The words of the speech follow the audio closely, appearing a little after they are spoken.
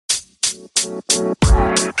Let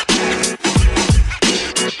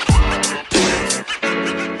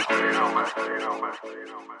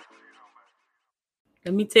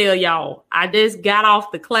me tell y'all, I just got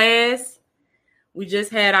off the class. We just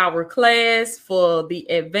had our class for the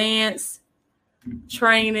advanced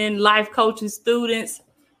training life coaching students,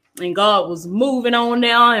 and God was moving on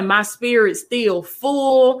there, and my spirit's still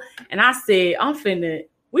full. And I said,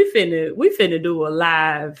 we finna do a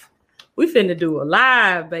live. We finna do a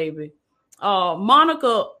live, baby.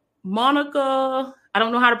 Monica, I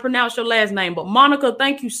don't know how to pronounce your last name, but Monica,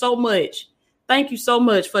 thank you so much. Thank you so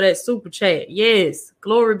much for that super chat. Yes,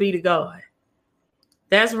 glory be to God.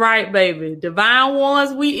 That's right, baby. Divine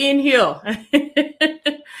ones, we in here.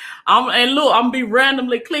 I'm gonna be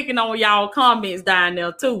randomly clicking on y'all comments down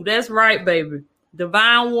there too. That's right, baby.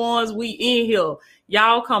 Divine ones, we in here.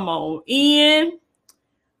 Y'all come on in.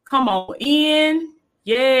 Come on in.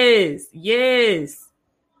 Yes, yes.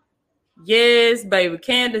 Yes, baby.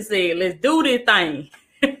 Candace said, let's do this thing.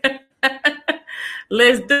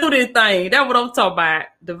 Let's do this thing. That's what I'm talking about.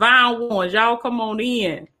 Divine ones, y'all come on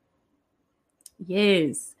in.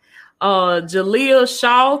 Yes. Jaleel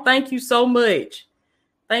Shaw, thank you so much.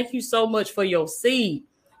 Thank you so much for your seed.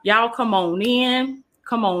 Y'all come on in.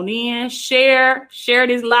 Come on in. Share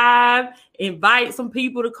this live. Invite some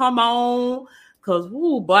people to come on. Because,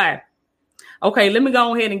 woo, boy. Okay, let me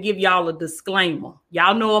go ahead and give y'all a disclaimer.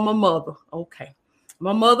 Y'all know I'm a mother. Okay. I'm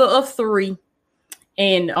a mother of 3.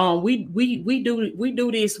 And we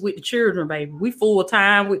do this with the children, baby. We full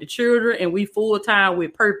time with the children, and we full time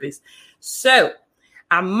with purpose. So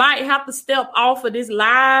I might have to step off of this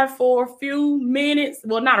live for a few minutes.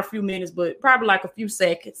 Well, not a few minutes, but probably like a few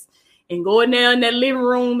seconds, and go in there in that living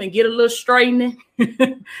room and get a little straightening.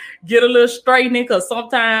 Get a little straightening, because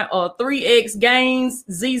sometimes 3X gains,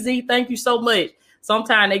 ZZ, thank you so much.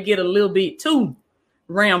 Sometimes they get a little bit too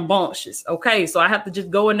rambunctious. Okay, so I have to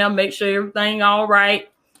just go in there, make sure everything all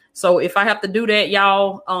right. So if I have to do that,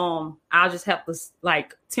 y'all, I'll just have to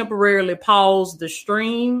like temporarily pause the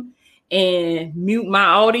stream and mute my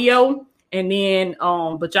audio, and then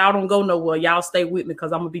but y'all don't go nowhere. Y'all stay with me,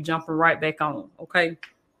 because I'm gonna be jumping right back on. Okay.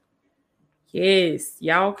 Yes,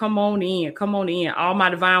 y'all come on in, all my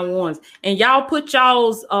divine ones, and y'all put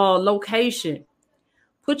y'all's location.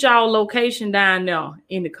 Put y'all location down there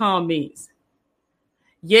in the comments.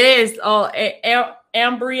 Yes,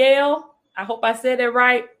 Ambrielle, I hope I said that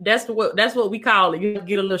right. That's what we call it. You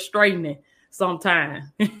get a little straightening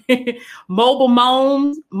sometime. Mobile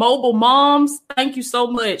moms, thank you so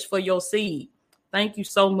much for your seed. Thank you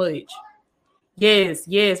so much.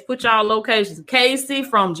 Yes, put y'all locations. Casey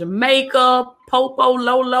from Jamaica, Popo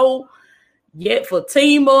Lolo,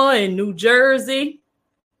 Fatima in New Jersey,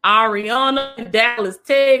 Ariana, Dallas,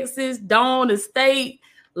 Texas, Dawn Estate,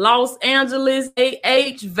 Los Angeles,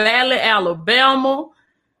 Valley, Alabama,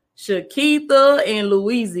 Shakita in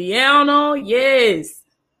Louisiana. Yes.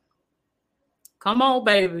 Come on,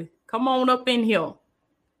 baby. Come on up in here.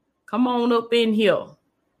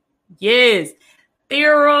 Yes.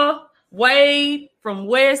 Thera Wade from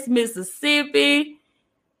West Mississippi.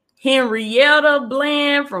 Henrietta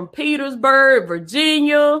Bland from Petersburg,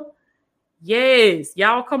 Virginia. Yes.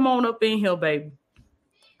 Y'all come on up in here, baby.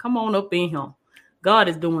 Come on up in here. God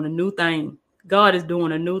is doing a new thing.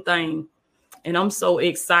 And I'm so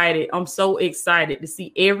excited. To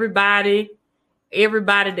see everybody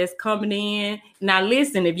that's coming in. Now,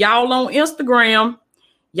 listen, if y'all on Instagram,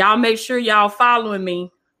 y'all make sure y'all following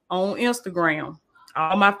me on Instagram.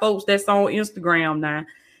 All my folks that's on Instagram now,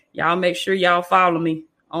 y'all make sure y'all follow me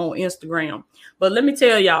on Instagram. But let me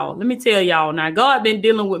tell y'all now, God been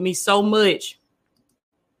dealing with me so much.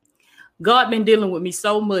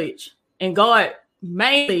 And God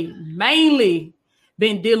mainly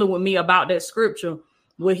been dealing with me about that scripture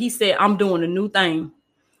where he said, I'm doing a new thing.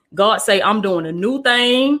 God say, I'm doing a new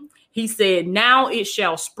thing. He said, now it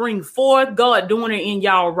shall spring forth. God doing it in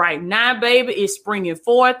y'all right now, baby. It's springing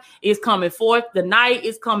forth. It's coming forth. The night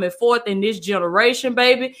is coming forth in this generation,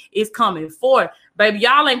 baby. It's coming forth. Baby,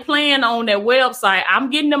 y'all ain't playing on that website. I'm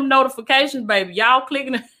getting them notifications, baby. Y'all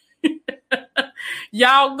clicking.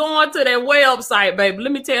 Y'all going to that website, baby.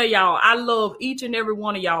 Let me tell y'all, I love each and every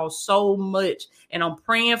one of y'all so much. And I'm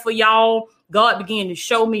praying for y'all. God began to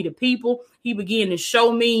show me the people. He began to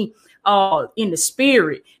show me in the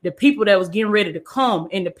spirit, the people that was getting ready to come,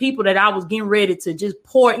 and the people that I was getting ready to just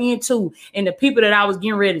pour into, and the people that I was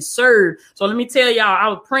getting ready to serve. So let me tell y'all, I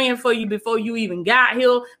was praying for you before you even got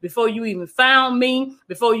here, before you even found me,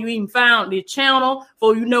 before you even found the channel,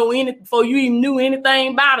 before you even knew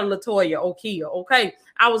anything about it, Latoya Okia. Okay.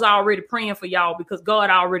 I was already praying for y'all because God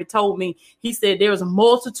already told me. He said there's a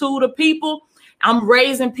multitude of people I'm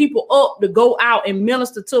raising people up to go out and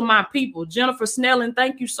minister to my people. Jennifer Snelling,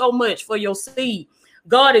 thank you so much for your seed.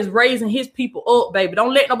 God is raising his people up, baby.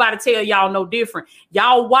 Don't let nobody tell y'all no different.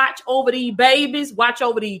 Y'all watch over these babies, watch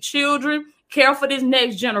over these children, care for this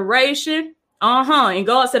next generation. And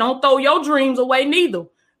God said, don't throw your dreams away neither.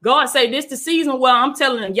 God say this the season where I'm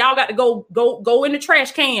telling them, y'all got to go in the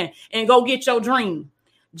trash can and go get your dream.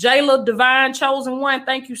 Jayla, Divine Chosen One,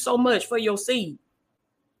 thank you so much for your seed.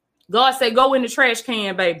 God said, go in the trash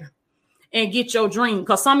can, baby, and get your dream.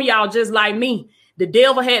 Because some of y'all just like me. The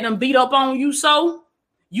devil had them beat up on you, so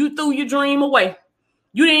you threw your dream away.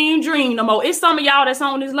 You didn't even dream no more. It's some of y'all that's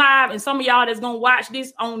on this live and some of y'all that's going to watch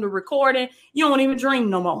this on the recording. You don't even dream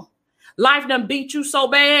no more. Life done beat you so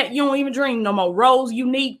bad, you don't even dream no more. Rose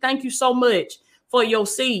Unique, thank you so much for your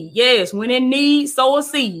seed. Yes, when in need, sow a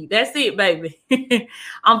seed. That's it, baby.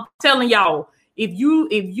 I'm telling y'all, if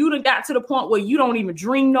you done got to the point where you don't even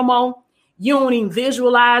dream no more, you don't even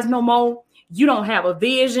visualize no more, you don't have a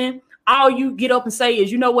vision, all you get up and say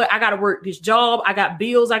is, you know what, I got to work this job. I got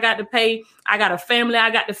bills I got to pay. I got a family I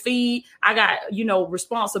got to feed. I got,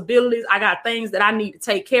 responsibilities. I got things that I need to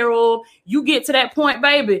take care of. You get to that point,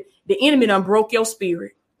 baby, the enemy done broke your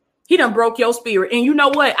spirit. He done broke your spirit. And you know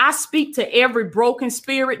what? I speak to every broken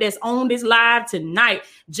spirit that's on this live tonight.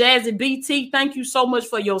 Jazzy BT, thank you so much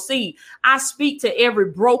for your seed. I speak to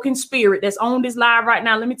every broken spirit that's on this live right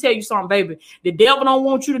now. Let me tell you something, baby. The devil don't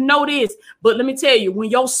want you to know this, but let me tell you, when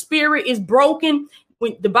your spirit is broken,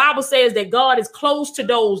 when the Bible says that God is close to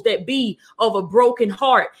those that be of a broken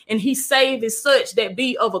heart, and he saveth such that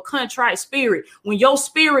be of a contrite spirit. When your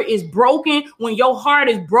spirit is broken, when your heart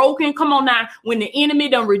is broken, come on now, when the enemy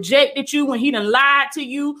done rejected you, when he done lied to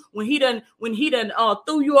you, when he done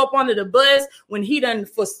threw you up under the bus, when he done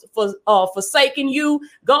forsaken you,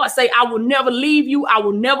 God say, I will never leave you. I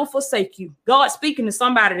will never forsake you. God speaking to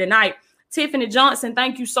somebody tonight. Tiffany Johnson,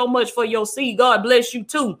 thank you so much for your seed. God bless you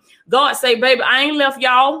too. God say, baby, I ain't left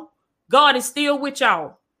y'all. God is still with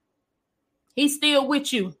y'all. He's still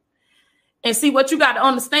with you. And see, what you got to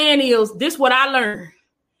understand is this, what I learned.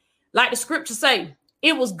 Like the scripture say,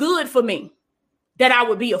 it was good for me that I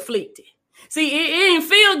would be afflicted. See, it didn't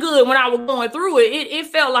feel good when I was going through it. It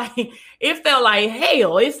felt like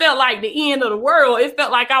hell. It felt like the end of the world. It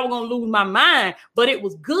felt like I was going to lose my mind. But it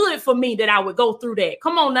was good for me that I would go through that.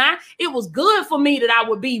 Come on now. It was good for me that I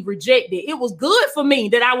would be rejected. It was good for me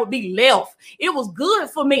that I would be left. It was good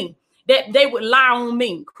for me that they would lie on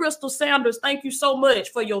me. Crystal Sanders, thank you so much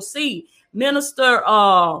for your seed. Minister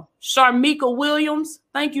Sharmika Williams,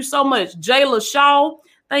 thank you so much. Jayla Shaw,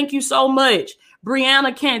 thank you so much.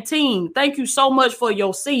 Brianna Canteen, thank you so much for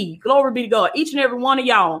your seed. Glory be to God. Each and every one of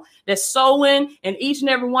y'all that's sowing, and each and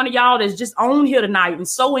every one of y'all that's just on here tonight and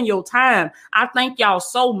sowing your time, I thank y'all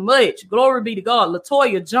so much. Glory be to God.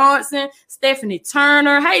 Latoya Johnson, Stephanie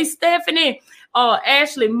Turner. Hey, Stephanie.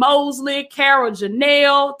 Ashley Mosley, Carol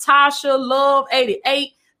Janelle, Tasha Love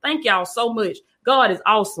 88. Thank y'all so much. God is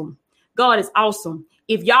awesome. God is awesome.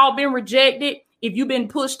 If y'all been rejected, if you've been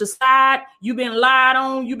pushed aside, you've been lied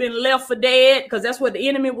on, you've been left for dead, because that's what the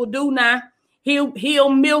enemy will do now. He'll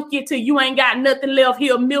milk you till you ain't got nothing left.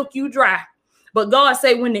 He'll milk you dry. But God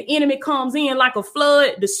say when the enemy comes in like a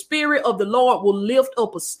flood, the spirit of the Lord will lift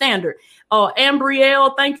up a standard.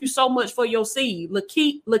 Ambrielle, thank you so much for your seed.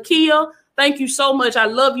 Lakia, thank you so much. I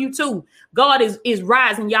love you too. God is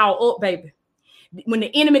rising y'all up, baby. When the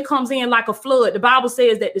enemy comes in like a flood, the Bible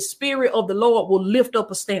says that the spirit of the Lord will lift up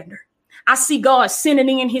a standard. I see God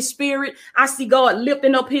sending in his spirit. I see God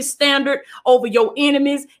lifting up his standard over your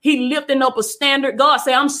enemies. He lifting up a standard. God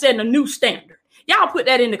say, I'm setting a new standard. Y'all put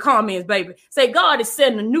that in the comments, baby. Say, God is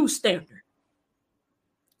setting a new standard.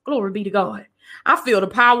 Glory be to God. I feel the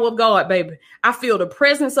power of God, baby. I feel the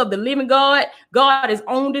presence of the living God. God is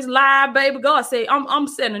on this live, baby. God say, I'm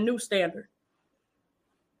setting a new standard.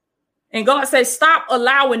 And God says, stop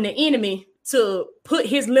allowing the enemy to put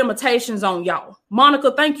his limitations on y'all.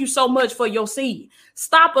 Monica, thank you so much for your seed.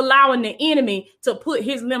 Stop allowing the enemy to put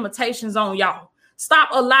his limitations on y'all. Stop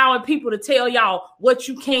allowing people to tell y'all what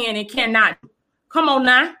you can and cannot do. Come on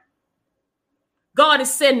now. God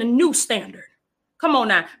is setting a new standard. Come on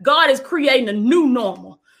now. God is creating a new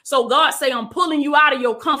normal. So God say, I'm pulling you out of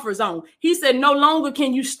your comfort zone. He said, no longer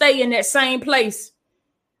can you stay in that same place.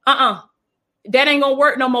 That ain't gonna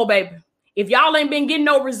work no more, baby. If y'all ain't been getting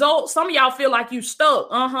no results, some of y'all feel like you stuck.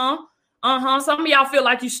 Some of y'all feel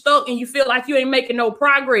like you stuck and you feel like you ain't making no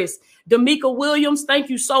progress. D'Amica Williams, thank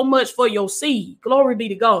you so much for your seed. Glory be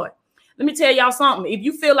to God. Let me tell y'all something. If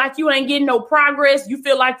you feel like you ain't getting no progress, you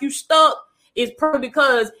feel like you stuck, It's probably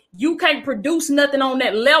because you can't produce nothing on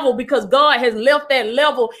that level because God has left that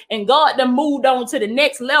level and God done moved on to the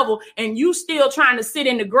next level, and you still trying to sit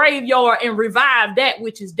in the graveyard and revive that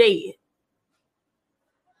which is dead.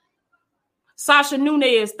 Sasha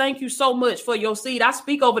Nunez, thank you so much for your seed. I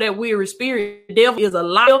speak over that weary spirit. The devil is a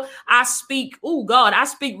liar. I speak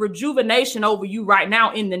rejuvenation over you right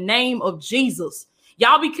now in the name of Jesus.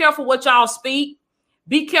 Y'all be careful what y'all speak.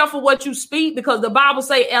 Be careful what you speak, because the Bible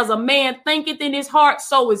say, as a man thinketh in his heart,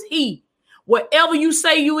 so is he. Whatever you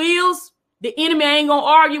say you is, the enemy ain't going to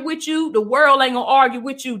argue with you. The world ain't going to argue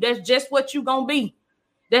with you. That's just what you going to be.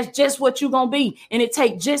 That's just what you're going to be. And it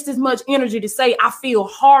takes just as much energy to say, I feel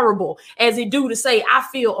horrible, as it do to say, I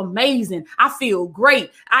feel amazing. I feel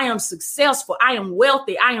great. I am successful. I am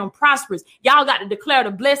wealthy. I am prosperous. Y'all got to declare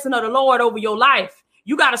the blessing of the Lord over your life.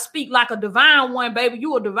 You got to speak like a divine one, baby.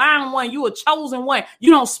 You a divine one. You a chosen one.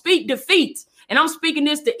 You don't speak defeat. And I'm speaking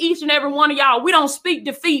this to each and every one of y'all. We don't speak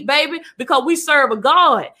defeat, baby, because we serve a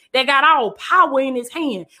God that got all power in his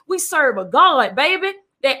hand. We serve a God, baby,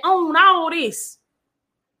 that own all this.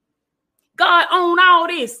 God own all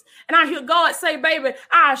this. And I hear God say, baby,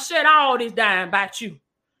 I'll shut all this down about you.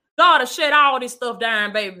 God will shut all this stuff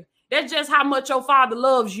down, baby. That's just how much your Father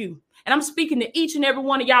loves you. And I'm speaking to each and every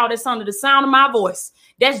one of y'all that's under the sound of my voice.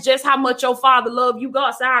 That's just how much your Father loves you.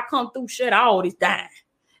 God said, I'll come through, shut all this down.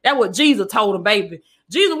 That's what Jesus told him, baby.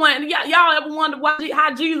 Jesus went, y'all ever wonder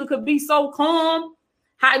how Jesus could be so calm,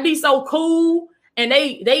 how it be so cool? And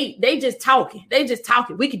they just talking. They just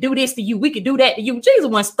talking. We could do this to you. We could do that to you. Jesus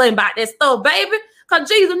wasn't studying about that stuff, baby, because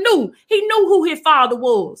Jesus knew. He knew who his Father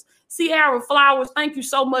was. Sierra Flowers, thank you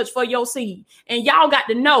so much for your seed. And y'all got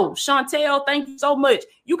to know. Chantel, thank you so much.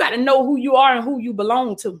 You got to know who you are and who you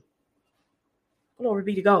belong to. Glory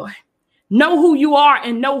be to God. Know who you are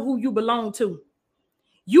and know who you belong to.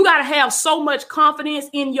 You got to have so much confidence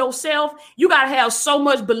in yourself. You got to have so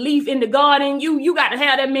much belief in the God in you. You got to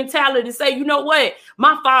have that mentality to say, you know what?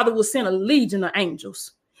 My Father will send a legion of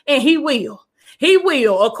angels, and he will. He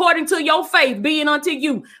will, according to your faith, being unto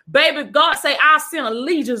you. Baby, God say, I'll send a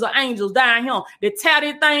legions of angels down here to tear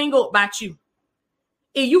this thing up about you.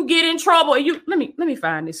 If you get in trouble, let me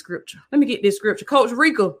find this scripture. Let me get this scripture. Coach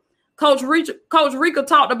Rika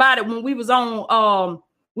talked about it when we was on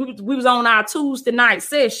we was on our Tuesday night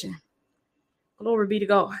session. Glory be to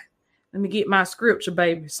God. Let me get my scripture,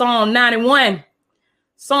 baby. Psalm 91.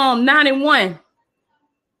 Psalm 91.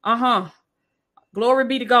 Glory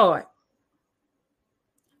be to God.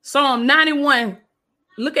 Psalm 91.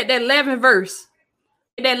 Look at that 11th verse.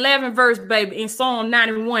 That 11th verse, baby, in Psalm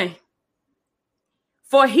 91.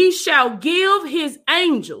 For he shall give his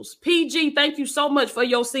angels. PG, thank you so much for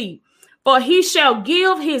your seed. For he shall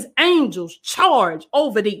give his angels charge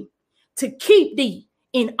over thee to keep thee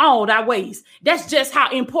in all thy ways. That's just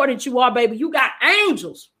how important you are, baby. You got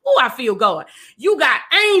angels. Oh, I feel God. You got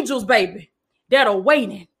angels, baby, that are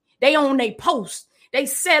waiting. They on their post. They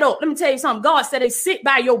set up. Let me tell you something. God said they sit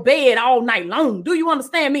by your bed all night long. Do you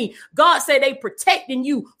understand me? God said they protecting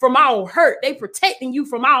you from all hurt. They protecting you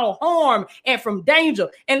from all harm and from danger.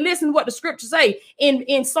 And listen to what the scriptures say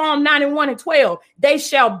in Psalm 91:12. They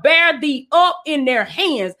shall bear thee up in their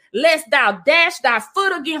hands, lest thou dash thy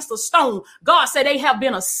foot against a stone. God said they have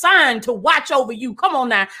been assigned to watch over you. Come on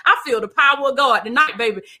now. I feel the power of God tonight,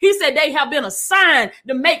 baby. He said they have been assigned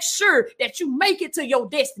to make sure that you make it to your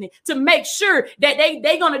destiny, to make sure that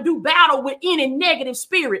they're going to do battle with any negative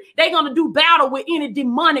spirit. They're going to do battle with any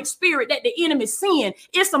demonic spirit that the enemy send.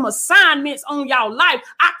 It's some assignments on your life.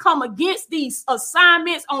 I come against these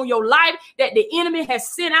assignments on your life that the enemy has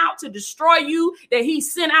sent out to destroy you, that he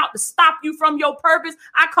sent out to stop you from your purpose.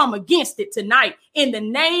 I come against it tonight in the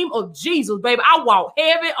name of Jesus, baby. I walk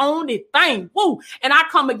heavy on this thing. Woo. And I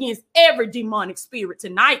come against every demonic spirit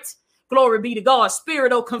tonight. Glory be to God.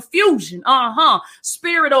 Spirit of confusion.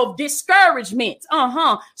 Spirit of discouragement.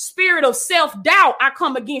 Spirit of self-doubt. I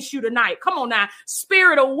come against you tonight. Come on now.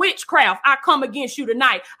 Spirit of witchcraft. I come against you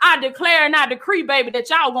tonight. I declare and I decree, baby, that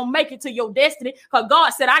y'all gonna make it to your destiny, because God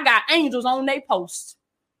said I got angels on their post.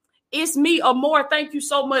 It's me or more. Thank you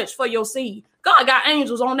so much for your seed. God got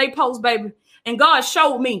angels on their post, baby. And God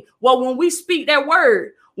showed me, well, when we speak that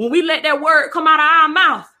word, when we let that word come out of our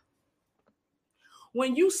mouth,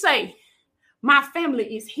 when you say, my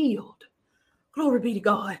family is healed. Glory be to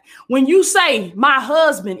God. When you say my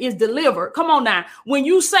husband is delivered, come on now. When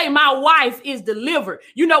you say my wife is delivered,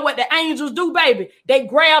 you know what the angels do, baby? They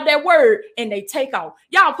grab that word and they take off.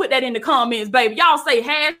 Y'all put that in the comments, baby. Y'all say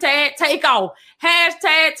hashtag take off.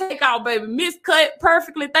 Hashtag take off, baby. Miss Cut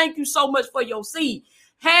perfectly. Thank you so much for your seed.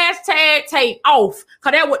 Hashtag take off.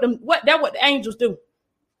 Cause that's what the angels do.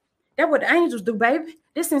 That's what the angels do, baby.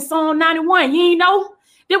 This in Psalm 91. You ain't know?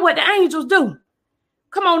 That's what the angels do.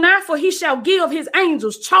 Come on now, for he shall give his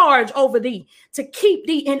angels charge over thee to keep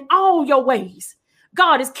thee in all your ways.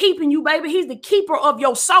 God is keeping you, baby. He's the keeper of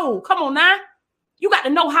your soul. Come on now. You got to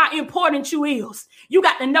know how important you is. You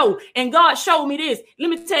got to know. And God showed me this. Let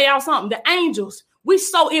me tell y'all something. The angels, we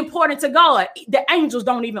so important to God. The angels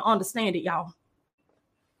don't even understand it, y'all.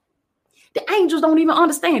 The angels don't even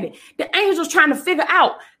understand it. The angels trying to figure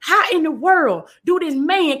out how in the world do this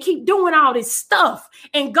man keep doing all this stuff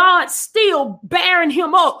and God still bearing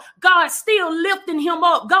him up. God still lifting him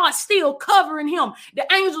up. God still covering him. The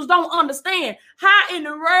angels don't understand how in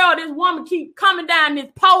the world this woman keep coming down this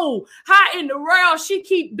pole. How in the world she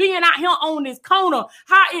keep being out here on this corner.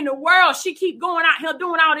 How in the world she keep going out here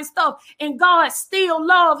doing all this stuff and God still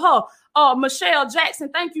love her. Michelle Jackson,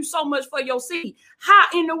 thank you so much for your seed. How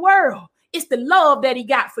in the world? It's the love that he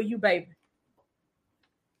got for you, baby.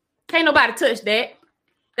 Can't nobody touch that.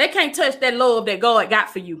 They can't touch that love that God got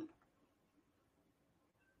for you.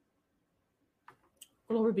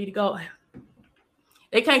 Glory be to God.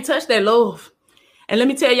 They can't touch that love. And let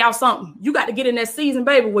me tell y'all something. You got to get in that season,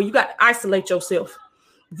 baby, where you got to isolate yourself.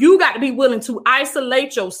 You got to be willing to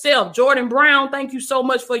isolate yourself. Jordan Brown, thank you so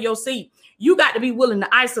much for your seat. You got to be willing to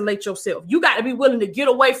isolate yourself. You got to be willing to get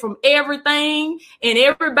away from everything and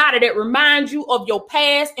everybody that reminds you of your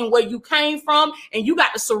past and where you came from. And you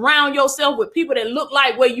got to surround yourself with people that look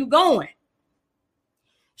like where you going.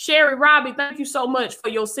 Sherry Robbie, thank you so much for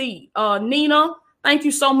your seed. Nina, thank you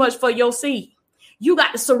so much for your seed. You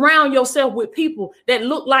got to surround yourself with people that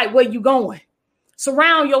look like where you going.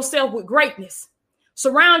 Surround yourself with greatness.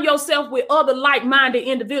 Surround yourself with other like-minded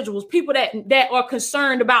individuals, people that are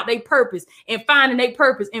concerned about their purpose and finding their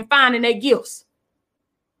purpose and finding their gifts.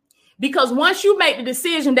 Because once you make the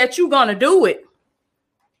decision that you're going to do it,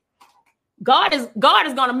 God is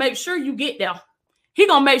going to make sure you get there. He's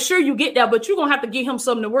going to make sure you get there, but you're going to have to give him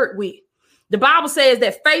something to work with. The Bible says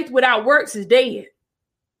that faith without works is dead.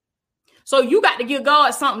 So you got to give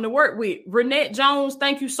God something to work with. Renette Jones,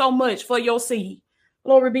 thank you so much for your seed.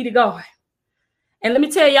 Glory be to God. And let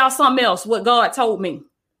me tell y'all something else, what God told me.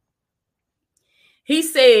 He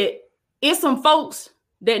said, it's some folks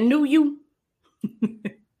that knew you.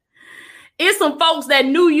 It's some folks that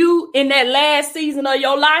knew you in that last season of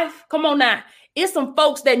your life. Come on now. It's some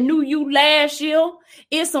folks that knew you last year.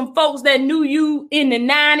 It's some folks that knew you in the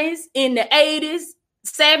 90s, in the 80s,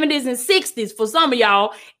 70s, and 60s for some of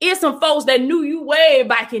y'all. It's some folks that knew you way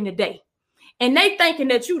back in the day. And they thinking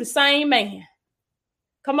that you the same man.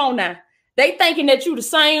 Come on now. They thinking that you the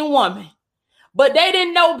same woman, but they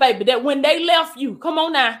didn't know, baby, that when they left you, come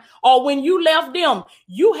on now, or when you left them,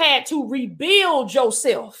 you had to rebuild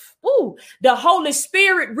yourself. Ooh, the Holy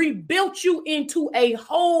Spirit rebuilt you into a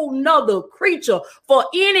whole nother creature. For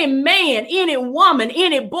any man, any woman,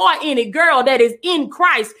 any boy, any girl that is in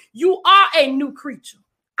Christ, you are a new creature.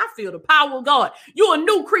 I feel the power of God. You're a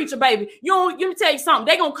new creature, baby. Let me tell you something.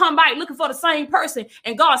 They're going to come back looking for the same person.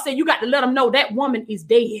 And God said, you got to let them know that woman is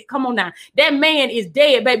dead. Come on now. That man is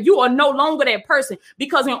dead, baby. You are no longer that person.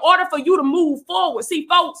 Because in order for you to move forward, see,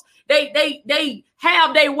 folks, they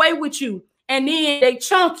have their way with you. And then they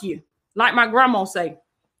chunk you. Like my grandma say.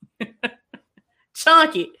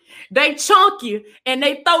 Chunk it. They chunk you and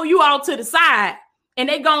they throw you out to the side. And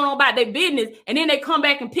they going on about their business. And then they come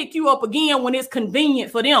back and pick you up again when it's convenient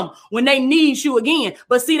for them, when they need you again.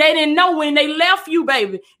 But see, they didn't know when they left you,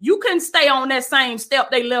 baby. You couldn't stay on that same step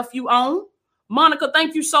they left you on. Monica,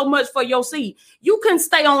 thank you so much for your seed. You couldn't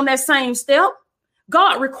stay on that same step.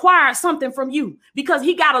 God requires something from you because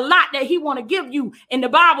he got a lot that he want to give you. And the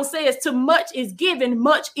Bible says too much is given,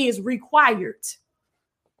 much is required.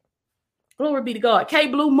 Glory be to God. K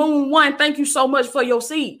Blue Moon 1, thank you so much for your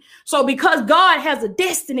seed. So because God has a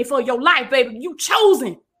destiny for your life, baby, you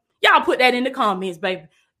chosen. Y'all put that in the comments, baby.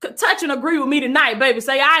 Touch and agree with me tonight, baby.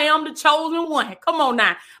 Say, I am the chosen one. Come on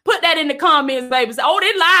now. Put that in the comments, baby. Say, oh,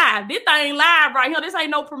 this live. This thing live right here. This ain't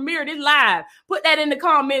no premiere. This live. Put that in the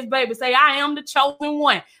comments, baby. Say, I am the chosen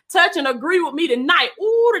one. Touch and agree with me tonight.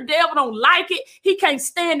 Ooh, the devil don't like it. He can't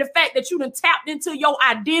stand the fact that you done tapped into your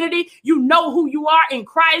identity. You know who you are in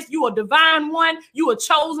Christ. You a divine one. You a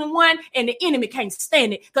chosen one. And the enemy can't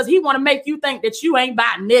stand it because he want to make you think that you ain't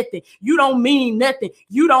about nothing. You don't mean nothing.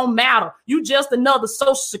 You don't matter. You just another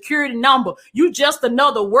social security number. You just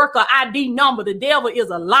another worker ID number. The devil is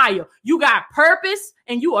a liar. You got purpose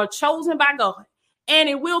and you are chosen by God.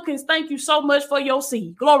 Annie Wilkins, thank you so much for your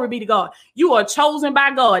seed. Glory be to God. You are chosen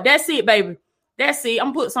by God. That's it, baby. That's it.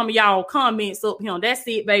 I'm putting some of y'all comments up here. That's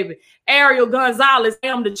it, baby. Ariel Gonzalez, I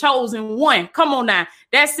am the chosen one. Come on now.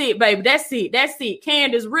 That's it, baby. That's it. That's it.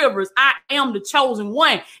 Candace Rivers, I am the chosen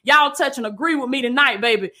one. Y'all touch and agree with me tonight,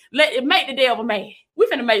 baby. Let it make the devil mad. We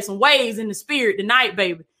finna make some waves in the spirit tonight,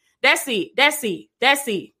 baby. That's it. That's it. That's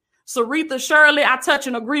it. Saritha Shirley, I touch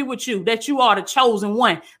and agree with you that you are the chosen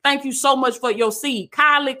one. Thank you so much for your seed.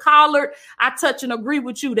 Kylie Collard, I touch and agree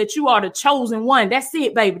with you that you are the chosen one. That's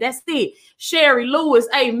it, baby. That's it. Sherry Lewis,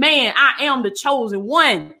 amen. I am the chosen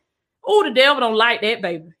one. Oh, the devil don't like that,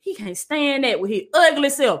 baby. He can't stand that with his ugly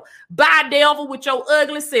self. Bye, devil, with your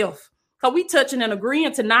ugly self. Because we touching and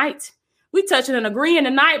agreeing tonight. We touching and agreeing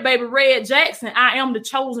tonight, baby. Red Jackson, I am the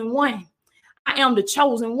chosen one. I am the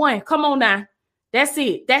chosen one. Come on now. That's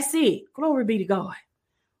it. That's it. Glory be to God.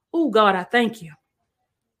 Oh, God, I thank you.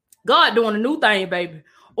 God doing a new thing, baby.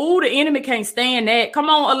 Oh, the enemy can't stand that. Come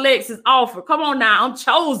on, Alexis Offer. Come on now. I'm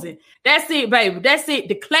chosen. That's it, baby. That's it.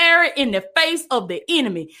 Declare it in the face of the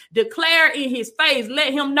enemy. Declare it in his face.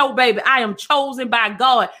 Let him know, baby, I am chosen by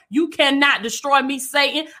God. You cannot destroy me,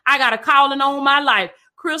 Satan. I got a calling on my life.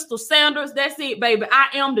 Crystal Sanders, that's it, baby. I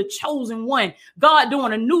am the chosen one. God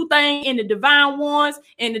doing a new thing in the divine ones,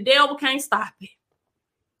 and the devil can't stop it.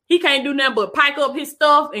 He can't do nothing but pack up his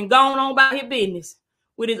stuff and go on about his business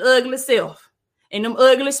with his ugly self and them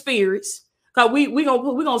ugly spirits. Cause we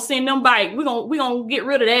gonna send them back. We gonna get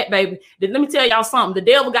rid of that, baby. Let me tell y'all something.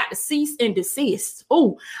 The devil got to cease and desist.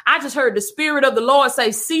 Oh, I just heard the spirit of the Lord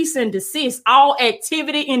say, cease and desist all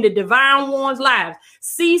activity in the divine one's lives.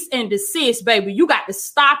 Cease and desist, baby. You got to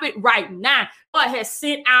stop it right now. God has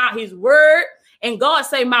sent out his word, and God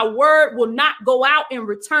say, my word will not go out and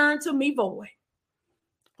return to me void.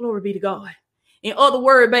 Glory be to God. In other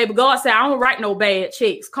words, baby, God said, I don't write no bad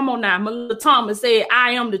checks. Come on now. Melissa Thomas said,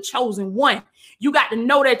 I am the chosen one. You got to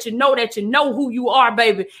know that you know who you are,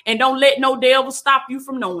 baby. And don't let no devil stop you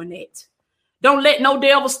from knowing that. Don't let no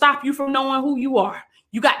devil stop you from knowing who you are.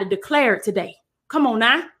 You got to declare it today. Come on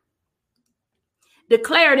now.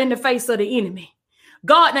 Declare it in the face of the enemy.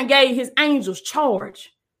 God done gave his angels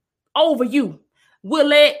charge over you.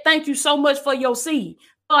 Willette, thank you so much for your seed.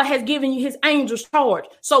 God has given you his angels charge.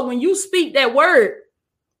 So when you speak that word,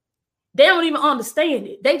 they don't even understand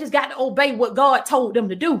it. They just got to obey what God told them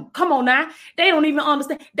to do. Come on now. They don't even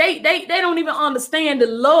understand. They don't even understand the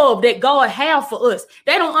love that God has for us.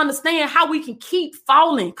 They don't understand how we can keep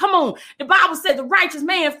falling. Come on. The Bible said the righteous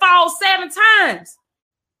man falls 7 times.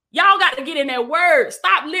 Y'all got to get in that word.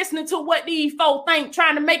 Stop listening to what these folks think,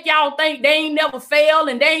 trying to make y'all think they ain't never failed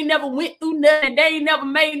and they ain't never went through nothing. They ain't never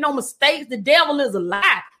made no mistakes. The devil is a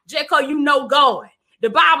lie. Just because you know God. The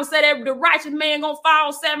Bible said that the righteous man gonna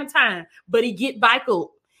fall 7 times, but he get back up.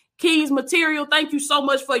 Keys Material, thank you so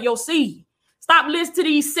much for your seed. Stop listening to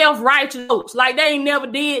these self-righteous folks like they ain't never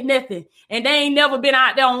did nothing. And they ain't never been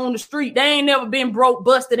out there on the street. They ain't never been broke,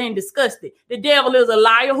 busted, and disgusted. The devil is a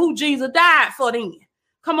liar. Who Jesus died for then?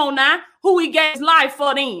 Come on now. Who he gave his life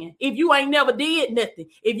for then? If you ain't never did nothing.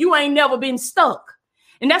 If you ain't never been stuck.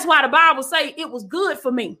 And that's why the Bible say it was good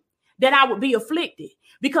for me that I would be afflicted.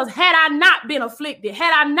 Because had I not been afflicted,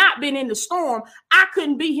 had I not been in the storm, I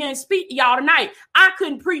couldn't be here and speak to y'all tonight. I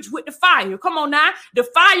couldn't preach with the fire. Come on now. The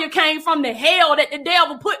fire came from the hell that the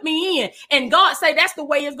devil put me in. And God say that's the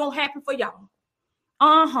way it's going to happen for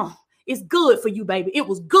y'all. It's good for you, baby. It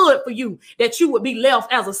was good for you that you would be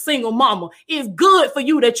left as a single mama. It's good for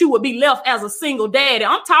you that you would be left as a single daddy.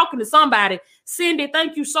 I'm talking to somebody. Cindy,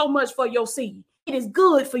 thank you so much for your seed. It is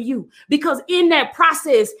good for you because in that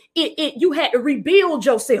process, you had to rebuild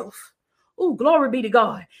yourself. Oh, glory be to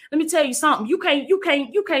God. Let me tell you something. You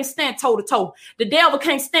can't stand toe to toe. The devil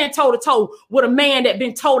can't stand toe to toe with a man that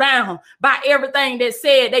been towed down by everything that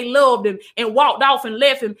said they loved him and walked off and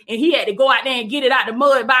left him. And he had to go out there and get it out the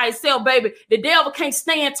mud by himself, baby. The devil can't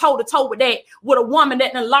stand toe to toe with that, with a woman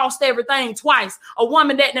that done lost everything twice, a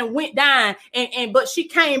woman that done went down but she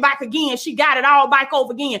came back again. She got it all back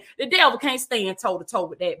over again. The devil can't stand toe to toe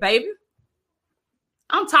with that, baby.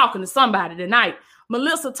 I'm talking to somebody tonight.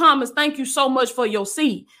 Melissa Thomas, thank you so much for your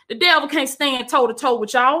seed. The devil can't stand toe to toe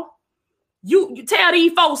with y'all. You tell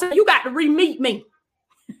these folks you got to re-meet me.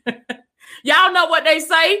 Y'all know what they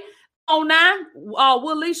say. Oh, now,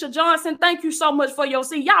 Willisha Johnson, thank you so much for your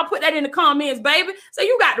seed. Y'all put that in the comments, baby. So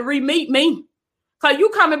you got to re-meet me. Because you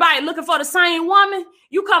coming by looking for the same woman.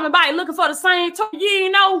 You coming by looking for the same. You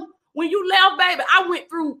ain't know When you left, baby, I went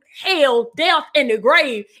through hell, death, and the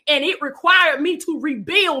grave, and it required me to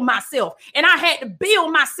rebuild myself. And I had to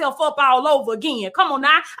build myself up all over again. Come on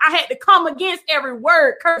now. I had to come against every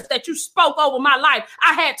word curse that you spoke over my life.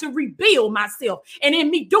 I had to rebuild myself. And in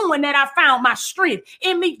me doing that, I found my strength.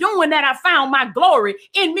 In me doing that, I found my glory.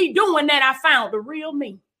 In me doing that, I found the real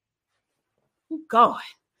me. Oh, God.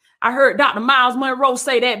 I heard Dr. Miles Monroe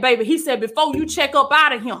say that, baby. He said, before you check up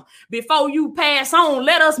out of him, before you pass on,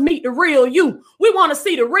 let us meet the real you. We want to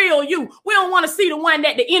see the real you. We don't want to see the one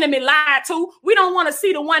that the enemy lied to. We don't want to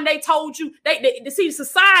see the one they told you. They see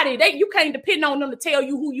society. You can't depend on them to tell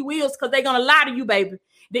you who you is because they're going to lie to you, baby.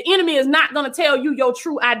 The enemy is not going to tell you your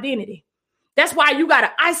true identity. That's why you got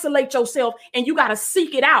to isolate yourself and you got to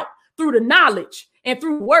seek it out through the knowledge and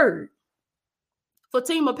through the word.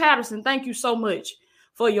 Fatima Patterson, thank you so much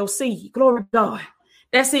for your seed. Glory to God.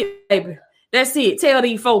 That's it, baby. That's it. Tell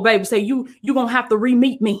these folks, baby, say you going to have to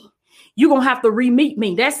re-meet me. You going to have to re-meet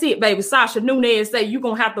me. That's it, baby. Sasha Nunez say you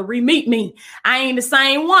going to have to re-meet me. I ain't the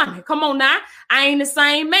same woman. Come on now. I ain't the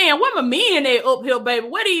same man. Where my men at up here, baby?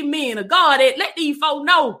 Where these men of God at? Let these folks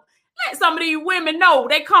know. Let some of these women know.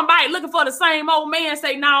 They come back looking for the same old man.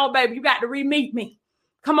 Say, no, baby, you got to re-meet me.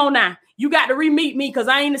 Come on now. You got to re-meet me because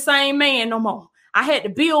I ain't the same man no more. I had to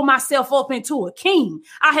build myself up into a king.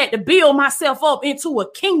 I had to build myself up into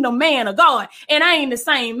a kingdom man of God. And I ain't the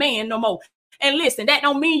same man no more. And listen, that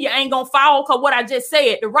don't mean you ain't going to fall because what I just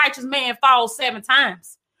said, the righteous man falls 7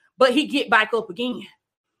 times, but he get back up again.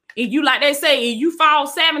 If you, like they say, if you fall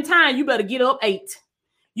 7 times, you better get up 8.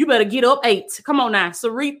 You better get up 8. Come on now.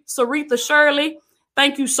 Saritha Shirley,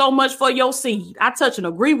 thank you so much for your seed. I touch and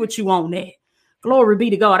agree with you on that. Glory be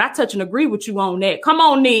to God. I touch and agree with you on that. Come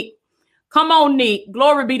on, Nick. Come on, Nick.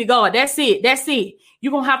 Glory be to God. That's it. That's it.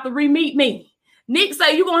 You're going to have to re-meet me. Nick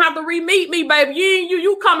say you're going to have to re-meet me, baby.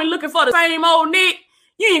 You coming looking for the same old Nick.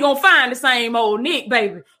 You ain't going to find the same old Nick,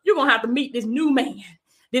 baby. You're going to have to meet this new man,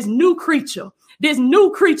 this new creature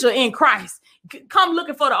in Christ. Come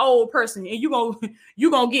looking for the old person and you're going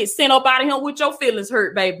to get sent up out of here with your feelings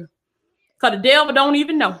hurt, baby. Because the devil don't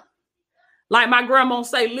even know. Like my grandma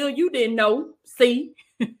say, Lil, you didn't know. See?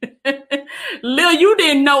 Lil, you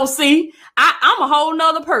didn't know. See, I'm a whole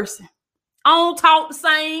nother person. I don't talk the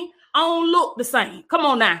same. I don't look the same. Come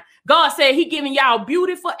on now. God said he giving y'all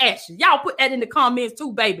beautiful ashes. Y'all put that in the comments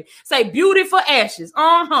too, baby. Say beautiful ashes.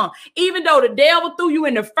 Even though the devil threw you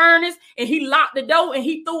in the furnace and he locked the door and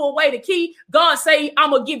he threw away the key, God say,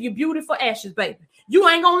 I'm going to give you beautiful ashes, baby. You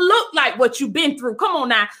ain't going to look like what you've been through. Come on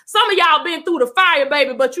now. Some of y'all been through the fire,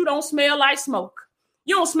 baby, but you don't smell like smoke.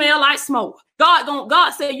 You don't smell like smoke.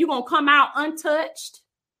 God said you're going to come out untouched.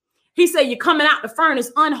 He said you're coming out the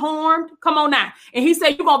furnace unharmed. Come on now. And he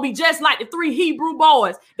said you're going to be just like the 3 Hebrew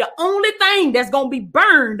boys. The only thing that's going to be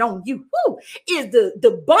burned on you is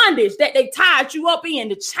the bondage that they tied you up in,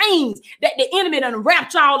 the chains that the enemy done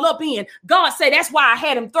wrapped y'all up in. God said that's why I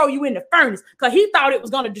had him throw you in the furnace, because he thought it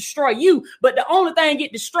was going to destroy you. But the only thing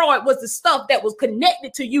get destroyed was the stuff that was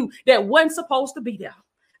connected to you that wasn't supposed to be there.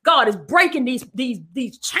 God is breaking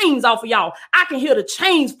these chains off of y'all. I can hear the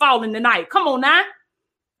chains falling tonight. Come on now.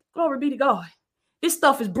 Glory be to God. This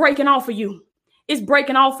stuff is breaking off of you. It's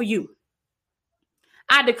breaking off of you.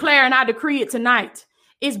 I declare and I decree it tonight.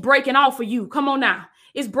 It's breaking off of you. Come on now.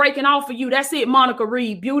 It's breaking off of you. That's it, Monica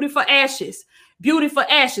Reed. Beautiful ashes. Beautiful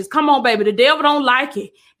ashes. Come on, baby. The devil don't like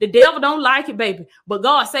it. The devil don't like it, baby. But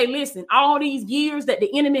God say, listen, all these years that the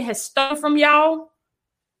enemy has stolen from y'all,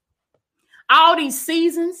 all these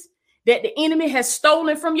seasons that the enemy has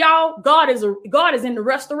stolen from y'all, God is in the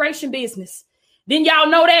restoration business. Didn't y'all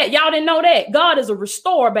know that? Y'all didn't know that? God is a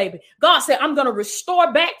restorer, baby. God said, I'm going to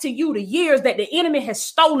restore back to you the years that the enemy has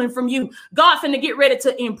stolen from you. God finna get ready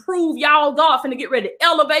to improve y'all. God finna get ready to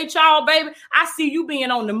elevate y'all, baby. I see you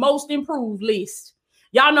being on the most improved list.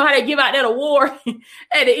 Y'all know how they give out that award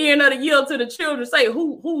at the end of the year to the children, say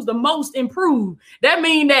who's the most improved. That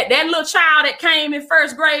means that little child that came in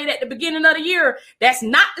first grade at the beginning of the year, that's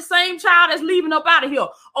not the same child that's leaving up out of here.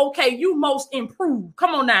 Okay, you most improved.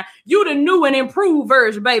 Come on now. You the new and improved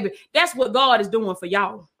version, baby. That's what God is doing for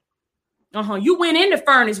y'all. You went in the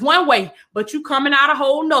furnace one way, but you coming out a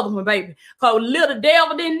whole nother one, baby. Because little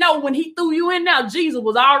devil didn't know when he threw you in there, Jesus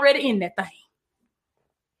was already in that thing.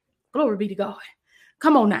 Glory be to God.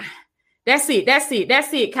 Come on now. That's it. That's it.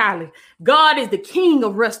 That's it, Kylie. God is the king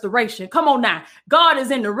of restoration. Come on now. God is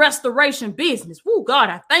in the restoration business. Woo, God,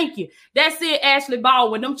 I thank you. That's it, Ashley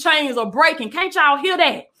Baldwin. Them chains are breaking. Can't y'all hear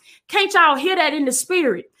that? Can't y'all hear that in the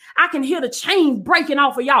spirit? I can hear the chains breaking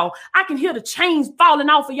off of y'all. I can hear the chains falling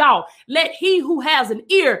off of y'all. Let he who has an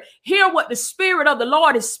ear hear what the spirit of the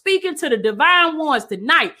Lord is speaking to the divine ones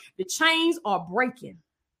tonight. The chains are breaking.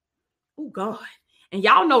 Oh, God. And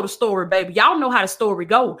y'all know the story, baby. Y'all know how the story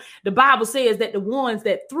go. The Bible says that the ones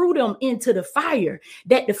that threw them into the fire,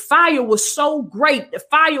 that the fire was so great, the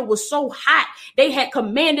fire was so hot, they had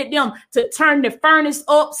commanded them to turn the furnace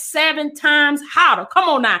up 7 times hotter. Come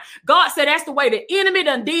on now. God said that's the way the enemy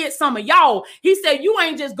done did some of y'all. He said you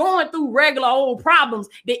ain't just going through regular old problems.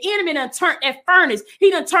 The enemy done turned that furnace.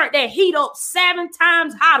 He done turned that heat up 7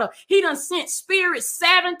 times hotter. He done sent spirits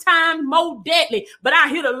 7 times more deadly. But I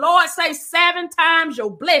hear the Lord say 7 times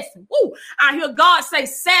your blessing. Woo. I hear God say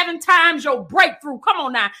 7 times your breakthrough. Come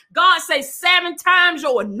on now. God say 7 times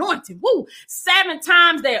your anointing. Woo. 7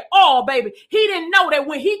 times that oil, baby. He didn't know that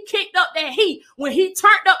when he kicked up that heat, when he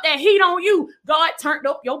turned up that heat on you, God turned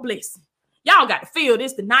up your blessing. Y'all got to feel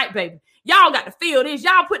this tonight, baby. Y'all got to feel this.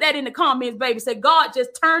 Y'all put that in the comments, baby. Say, God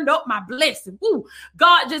just turned up my blessing. Woo.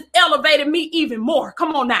 God just elevated me even more.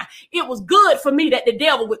 Come on now. It was good for me that the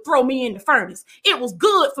devil would throw me in the furnace. It was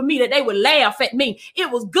good for me that they would laugh at me.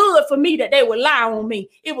 It was good for me that they would lie on me.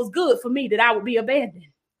 It was good for me that I would be abandoned.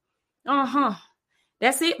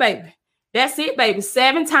 That's it, baby. That's it, baby.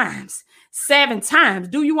 7 times. 7 times.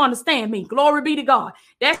 Do you understand me? Glory be to God.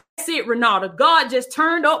 That's it, Renata. God just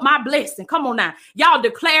turned up my blessing. Come on now. Y'all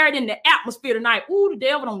declare it in the atmosphere tonight. Ooh, the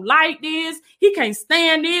devil don't like this. He can't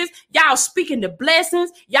stand this. Y'all speaking the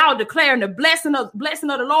blessings. Y'all declaring the blessing of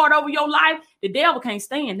the Lord over your life. The devil can't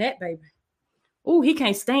stand that, baby. Ooh, he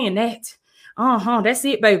can't stand that. That's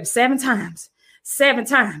it, baby. 7 times. 7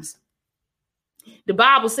 times. The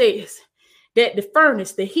Bible says that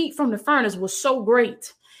the heat from the furnace was so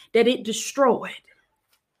great that it destroyed.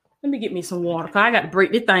 Let me get me some water, because I got to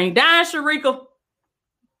break this thing down, Sharika.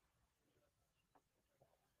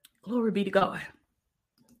 Glory be to God.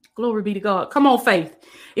 Glory be to God. Come on, Faith.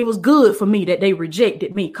 It was good for me that they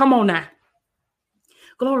rejected me. Come on now.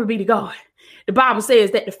 Glory be to God. The Bible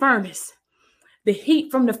says that the heat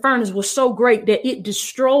from the furnace was so great that it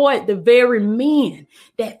destroyed the very men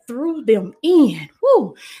that threw them in.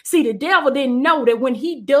 Woo. See, the devil didn't know that when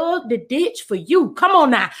he dug the ditch for you, come on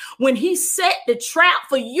now, when he set the trap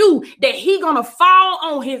for you, that he gonna fall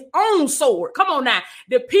on his own sword. Come on now.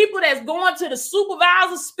 The people that's going to the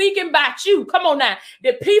supervisor speaking about you. Come on now.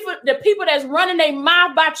 The people that's running their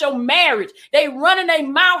mouth about your marriage. They running their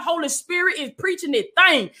mouth. Holy Spirit is preaching this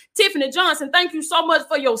thing. Tiffany Johnson, thank you so much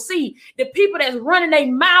for your seed. The people that's running their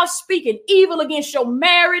mouth, speaking evil against your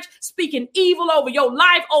marriage, speaking evil over your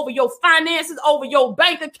life, over your finances, over your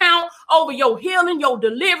bank account, over your healing, your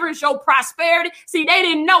deliverance, your prosperity. See, they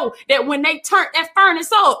didn't know that when they turned that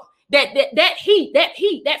furnace up, that heat,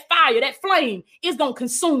 that fire, that flame is going to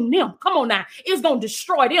consume them. Come on now. It's going to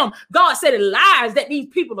destroy them. God said the lies that these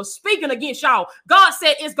people are speaking against y'all. God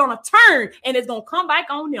said it's going to turn and it's going to come back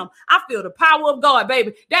on them. I feel the power of God,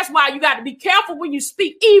 baby. That's why you got to be careful when you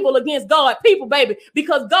speak evil against God people, baby,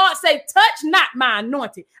 because God said, touch not my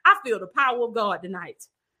anointing. I feel the power of God tonight.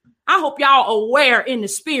 I hope y'all aware in the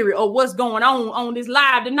spirit of what's going on this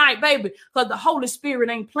live tonight, baby, because the Holy Spirit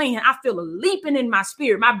ain't playing. I feel a leaping in my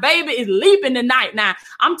spirit. My baby is leaping tonight now.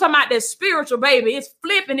 I'm talking about that spiritual baby. It's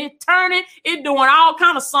flipping, it's turning, it's doing all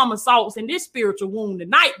kind of somersaults in this spiritual womb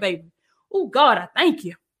tonight, baby. Oh, God, I thank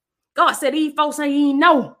you. God said these folks ain't even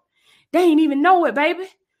know. They ain't even know it, baby.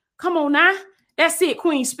 Come on now. That's it,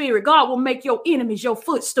 Queen Spirit. God will make your enemies your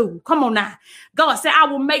footstool. Come on now. God said,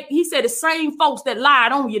 he said the same folks that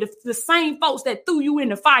lied on you, the same folks that threw you in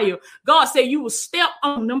the fire. God said you will step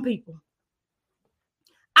on them people.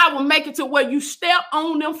 I will make it to where you step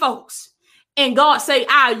on them folks. And God say,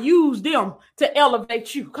 I use them to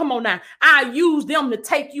elevate you. Come on now. I use them to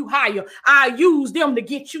take you higher. I use them to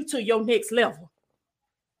get you to your next level.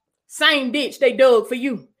 Same ditch they dug for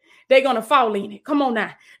you. They're going to fall in it. Come on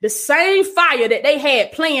now. The same fire that they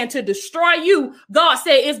had planned to destroy you, God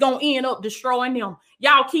said it's going to end up destroying them.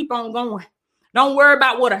 Y'all keep on going. Don't worry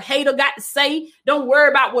about what a hater got to say. Don't worry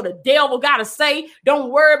about what a devil got to say.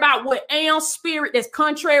 Don't worry about what spirit that's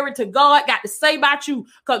contrary to God got to say about you.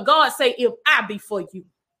 Because God say, if I be for you.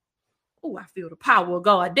 Oh, I feel the power of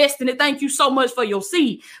God. Destiny, thank you so much for your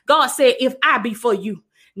seed. God said, if I be for you.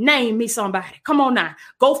 Name me somebody. Come on now.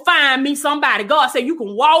 Go find me somebody. God said you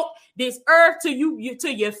can walk this earth till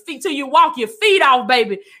your feet, till you walk your feet off,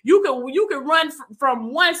 baby. You can run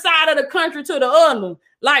from one side of the country to the other one,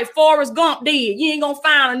 like Forrest Gump did. You ain't gonna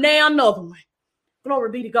find another one.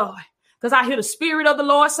 Glory be to God. Because I hear the Spirit of the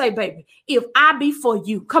Lord say, baby, if I be for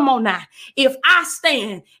you, come on now. If I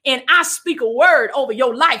stand and I speak a word over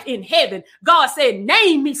your life in heaven, God said,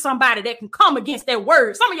 name me somebody that can come against that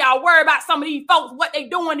word. Some of y'all worry about some of these folks, what they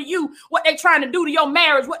doing to you, what they trying to do to your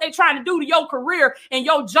marriage, what they trying to do to your career and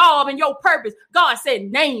your job and your purpose. God said,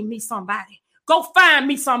 name me somebody. Go find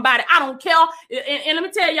me somebody. I don't care. And let me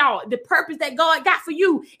tell y'all, the purpose that God got for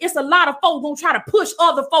you, it's a lot of folks gonna try to push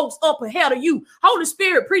other folks up ahead of you. Holy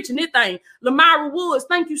Spirit preaching this thing. Lamira Woods,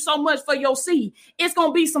 thank you so much for your seed. It's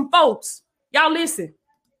gonna be some folks. Y'all listen.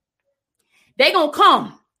 They gonna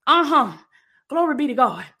come. Glory be to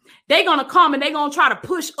God. They're gonna come and they're gonna try to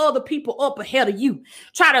push other people up ahead of you.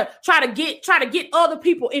 Try to get other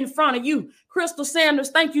people in front of you. Crystal Sanders,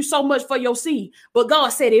 thank you so much for your seed. But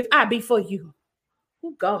God said, if I be for you,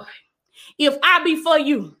 oh God, if I be for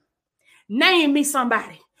you, name me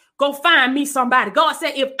somebody. Go find me somebody. God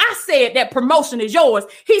said, if I said that promotion is yours,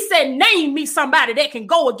 he said, name me somebody that can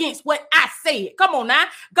go against what I said. Come on now.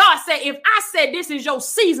 God said, if I said this is your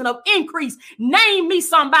season of increase, name me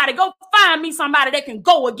somebody. Go find me somebody that can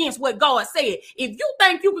go against what God said. If you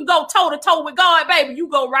think you can go toe to toe with God, baby, you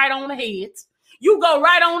go right on ahead. You go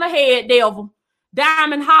right on ahead, devil.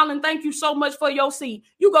 Diamond Holland, thank you so much for your seed.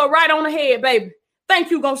 You go right on ahead, baby. Thank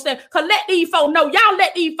you, gonna stand. Cause let these folks know. Y'all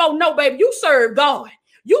let these folks know, baby, you serve God.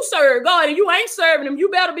 You serve God and you ain't serving him. You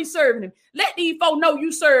better be serving him. Let these folks know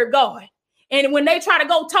you serve God. And when they try to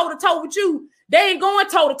go toe to toe with you, they ain't going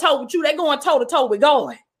toe to toe with you. They going toe to toe with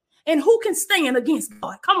God. And who can stand against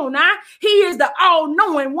God? Come on now. He is the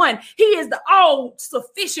all-knowing one. He is the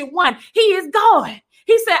all-sufficient one. He is God.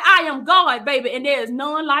 He said, I am God, baby, and there is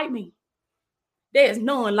none like me. There is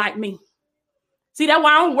none like me. See, that's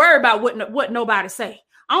why I don't worry about what nobody say.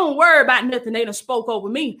 I don't worry about nothing they done spoke over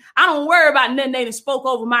me. I don't worry about nothing they done spoke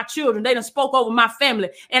over my children. They done spoke over my family.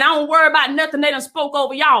 And I don't worry about nothing they done spoke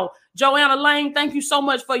over y'all. Joanna Lane, thank you so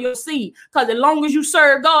much for your seed. Because as long as you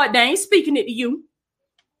serve God, they ain't speaking it to you.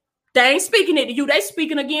 They ain't speaking it to you. They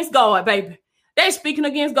speaking against God, baby. They speaking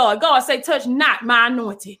against God. God say, touch not my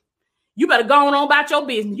anointed. You better go on about your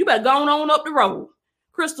business. You better go on up the road.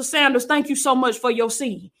 Crystal Sanders, thank you so much for your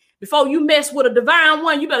seed. Before you mess with a divine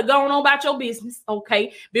one, you better go on about your business,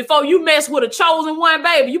 okay? Before you mess with a chosen one,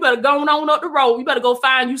 baby, you better go on up the road. You better go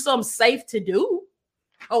find you something safe to do,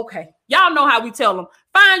 okay? Y'all know how we tell them.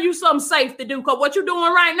 Find you something safe to do, because what you're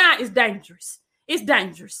doing right now is dangerous. It's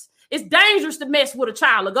dangerous. It's dangerous to mess with a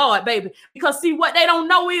child of God, baby, because see, what they don't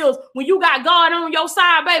know is when you got God on your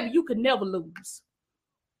side, baby, you can never lose.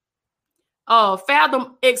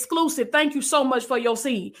 Fathom exclusive, thank you so much for your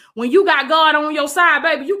seed. When you got God on your side,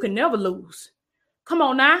 baby, you can never lose. Come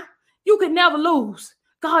on now. You can never lose.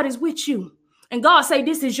 God is with you. And God say,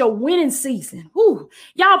 this is your winning season. Woo.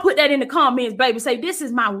 Y'all put that in the comments, baby. Say, this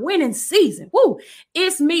is my winning season. Woo.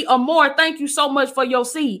 It's me, Amor. Thank you so much for your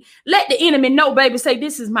seed. Let the enemy know, baby. Say,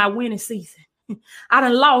 this is my winning season. I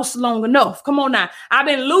done lost long enough. Come on now. I've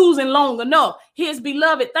been losing long enough. His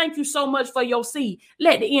beloved, thank you so much for your seed.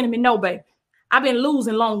 Let the enemy know, baby. I've been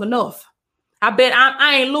losing long enough. I bet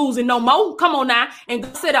I ain't losing no more. Come on now. And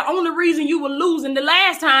God said the only reason you were losing the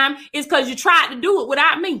last time is because you tried to do it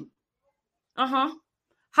without me.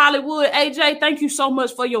 Hollywood, AJ, thank you so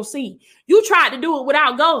much for your seed. You tried to do it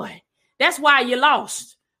without God. That's why you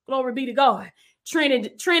lost. Glory be to God.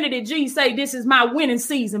 Trinity G say, this is my winning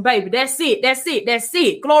season, baby. That's it. That's it. That's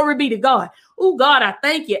it. Glory be to God. Oh, God, I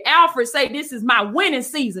thank you. Alfred say, this is my winning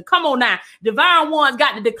season. Come on now. Divine One's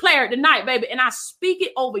got to declare it tonight, baby. And I speak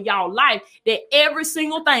it over y'all life that every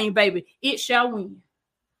single thing, baby, it shall win.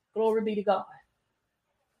 Glory be to God.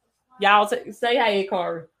 Y'all say hey,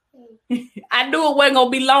 Corey. I knew it wasn't going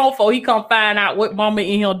to be long before he come find out what mama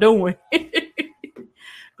in here doing.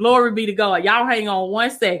 Glory be to God. Y'all hang on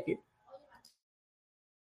 1 second.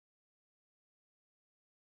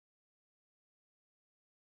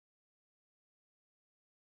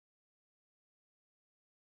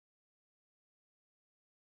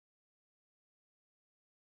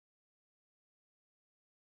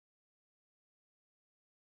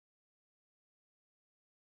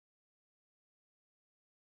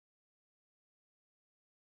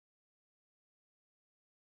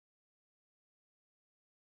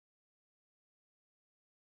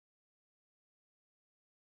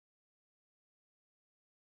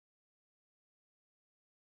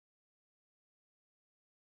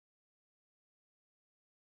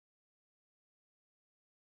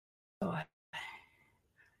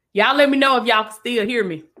 Y'all let me know if y'all can still hear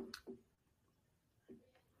me.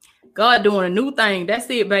 God doing a new thing. That's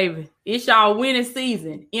it, baby. It's y'all winning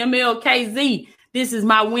season. MLKZ. This is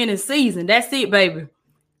my winning season. That's it, baby.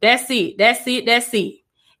 That's it. That's it. That's it.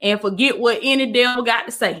 And forget what any devil got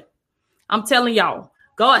to say. I'm telling y'all,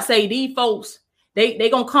 God say these folks, they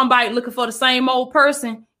gonna come back looking for the same old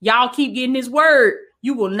person. Y'all keep getting this word.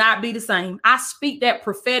 You will not be the same. I speak that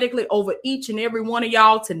prophetically over each and every one of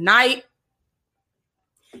y'all tonight,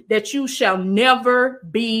 that you shall never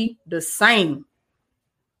be the same.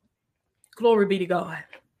 Glory be to God.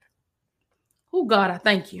 Oh, God, I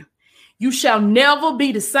thank you. You shall never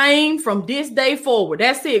be the same from this day forward.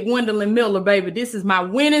 That's it, Gwendolyn Miller, baby. This is my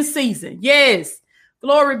winning season. Yes.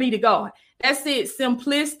 Glory be to God. That's it.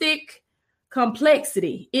 Simplistic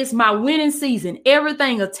complexity. It's my winning season.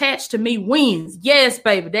 Everything attached to me wins. Yes,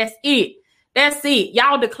 baby. That's it. That's it.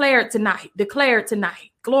 Y'all declare it tonight. Declare it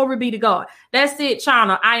tonight. Glory be to God. That's it,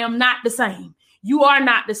 China. I am not the same. You are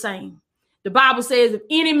not the same. The Bible says if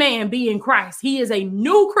any man be in Christ, he is a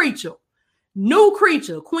new creature. New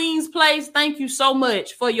creature. Queen's Place, thank you so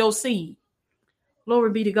much for your seed. Glory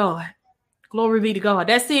be to God. Glory be to God.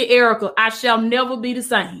 That's it, Erica. I shall never be the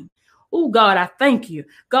same. Oh, God, I thank you.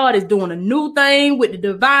 God is doing a new thing with the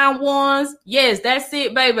divine ones. Yes, that's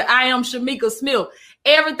it, baby. I am Shamika Smith.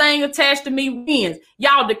 Everything attached to me wins.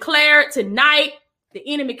 Y'all declare it tonight. The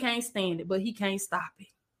enemy can't stand it, but he can't stop it.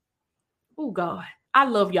 Oh, God, I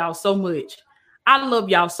love y'all so much. I love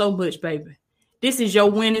y'all so much, baby. This is your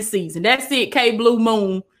winning season. That's it, K Blue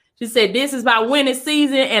Moon. She said, this is my winning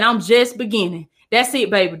season, and I'm just beginning. That's it,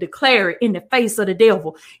 baby. Declare it in the face of the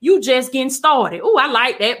devil. You just getting started. Oh, I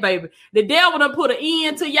like that, baby. The devil done put an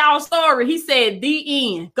end to y'all story. He said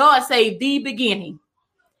the end. God say the beginning.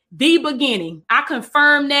 The beginning. I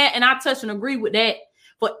confirm that, and I touch and agree with that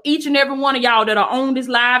for each and every one of y'all that are on this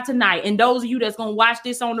live tonight, and those of you that's going to watch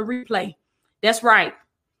this on the replay. That's right.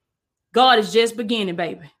 God is just beginning,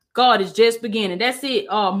 baby. God is just beginning. That's it.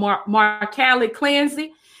 Marcali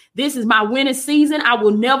Clancy. This is my winning season. I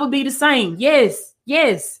will never be the same. Yes,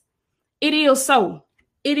 yes. It is so.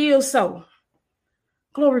 It is so.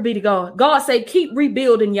 Glory be to God. God say, keep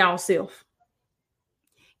rebuilding yourself.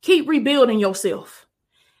 Keep rebuilding yourself.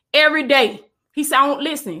 Every day. He said,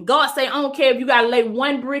 listen. God say, I don't care if you got to lay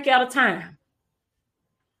one brick at a time.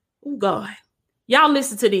 Oh, God. Y'all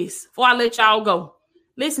listen to this before I let y'all go.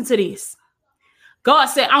 Listen to this. God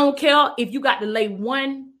said, I don't care if you got to lay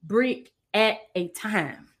one brick at a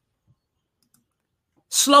time.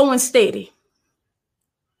 Slow and steady.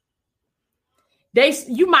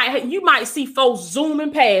 You might see folks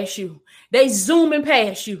zooming past you. They zooming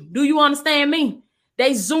past you. Do you understand me?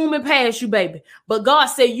 They zooming past you, baby. But God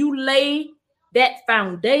said you lay that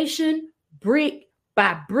foundation brick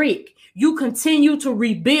by brick. You continue to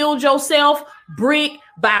rebuild yourself brick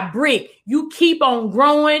by brick. You keep on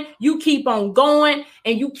growing. You keep on going,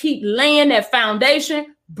 and you keep laying that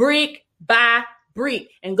foundation brick by brick.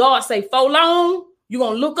 And God say, for long, you're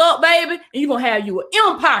going to look up, baby, and you're going to have you an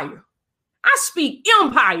empire. I speak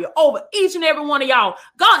empire over each and every one of y'all.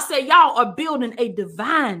 God said y'all are building a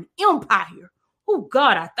divine empire. Oh,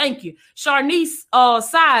 God, I thank you. Sharnice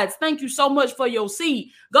Sides, thank you so much for your seed.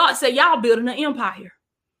 God said y'all building an empire.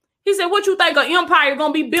 He said, what you think an empire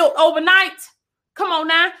going to be built overnight? Come on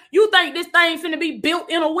now. You think this thing finna be built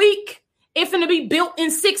in a week? It finna be built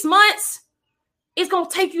in 6 months? It's going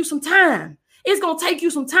to take you some time. It's going to take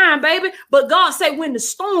you some time, baby. But God said when the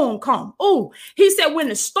storm come, he said when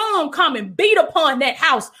the storm come and beat upon that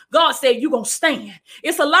house, God said you're going to stand.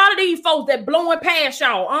 It's a lot of these folks that blowing past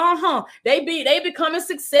y'all. They becoming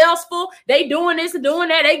successful. They doing this and doing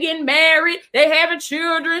that. They getting married. They having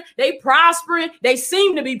children. They prospering. They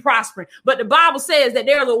seem to be prospering. But the Bible says that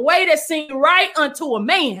there's a way that seems right unto a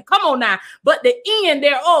man. Come on now. But the end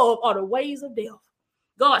thereof are the ways of death.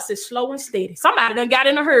 God says slow and steady. Somebody done got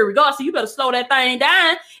in a hurry. God said you better slow that thing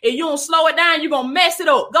down. If you don't slow it down, you're going to mess it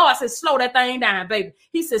up. God says slow that thing down, baby.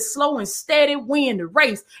 He says slow and steady, win the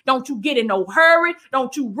race. Don't you get in no hurry.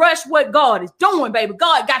 Don't you rush what God is doing, baby.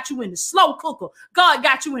 God got you in the slow cooker. God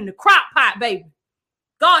got you in the crock pot, baby.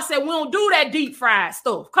 God said we don't do that deep fried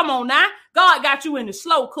stuff. Come on now. God got you in the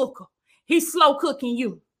slow cooker. He's slow cooking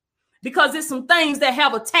you. Because it's some things that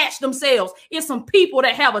have attached themselves. It's some people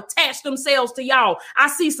that have attached themselves to y'all. I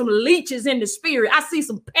see some leeches in the spirit. I see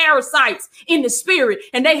some parasites in the spirit,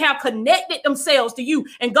 and they have connected themselves to you.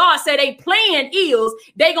 And God said they plan is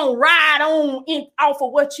they going to ride on off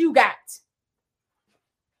of what you got.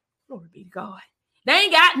 Glory be to God. They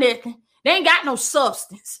ain't got nothing. They ain't got no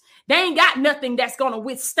substance. They ain't got nothing that's going to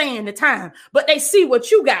withstand the time, but they see what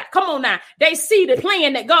you got. Come on now. They see the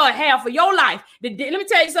plan that God have for your life. Let me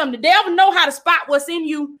tell you something. The devil know how to spot what's in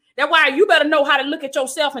you. That's why you better know how to look at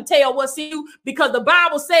yourself and tell what's in you, because the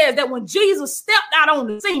Bible says that when Jesus stepped out on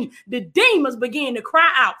the scene, the demons began to cry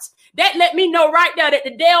out. That let me know right there that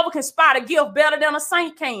the devil can spot a gift better than a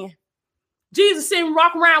saint can. Jesus didn't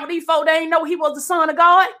walk around with these folk. They didn't know he was the Son of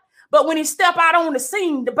God. But when he stepped out on the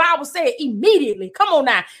scene, the Bible said immediately, come on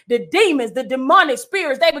now, the demons, the demonic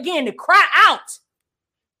spirits, they began to cry out.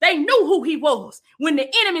 They knew who he was. When the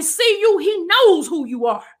enemy see you, he knows who you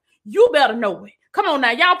are. You better know it. Come on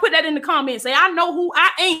now. Y'all put that in the comments. Say, I know who I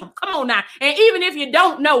am. Come on now. And even if you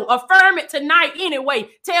don't know, affirm it tonight anyway.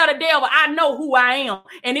 Tell the devil, I know who I am.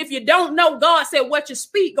 And if you don't know, God said what you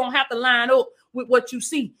speak gonna have to line up with what you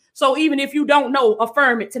see. So even if you don't know,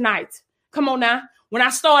 affirm it tonight. Come on now. When I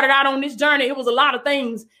started out on this journey, it was a lot of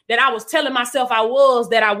things that I was telling myself I was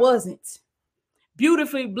that I wasn't.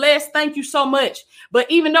 Beautifully blessed. Thank you so much. But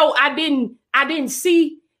even though I didn't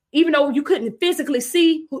see, even though you couldn't physically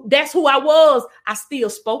see that's who I was, I still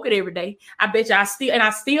spoke it every day. I bet you I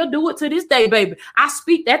still do it to this day, baby. I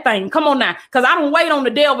speak that thing. Come on now. Because I don't wait on the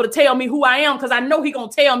devil to tell me who I am, because I know he going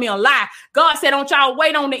to tell me a lie. God said, don't y'all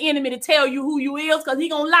wait on the enemy to tell you who you is, because he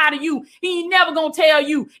going to lie to you. He ain't never going to tell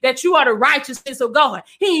you that you are the righteousness of God.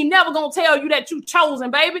 He ain't never going to tell you that you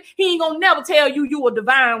chosen, baby. He ain't going to never tell you you a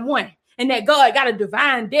divine one, and that God got a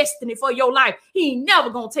divine destiny for your life. He ain't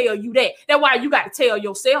never going to tell you that. That's why you got to tell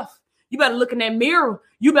yourself. You better look in that mirror.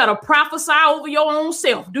 You better prophesy over your own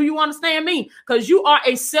self. Do you understand me? Because you are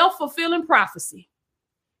a self-fulfilling prophecy.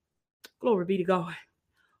 Glory be to God.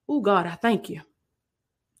 Oh, God, I thank you.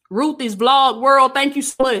 Ruthie's Vlog World, thank you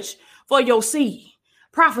so much for your seed.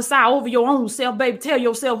 Prophesy over your own self, baby. Tell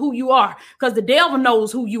yourself who you are, because the devil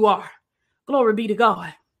knows who you are. Glory be to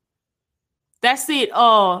God. That's it.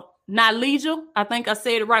 Naleja, I think I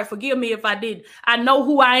said it right. Forgive me if I did. I know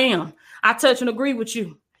who I am. I touch and agree with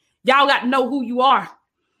you. Y'all got to know who you are,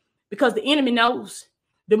 because the enemy knows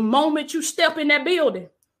the moment you step in that building.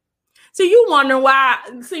 See, you wondering why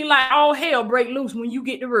it seems like all hell break loose when you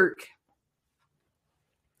get to work.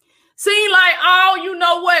 Seem like you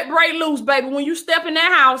know what, break loose, baby, when you step in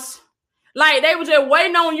that house. Like they were just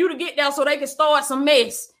waiting on you to get there so they could start some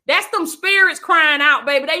mess. That's them spirits crying out,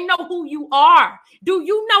 baby. They know who you are. Do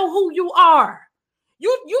you know who you are?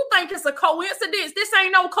 You think it's a coincidence? This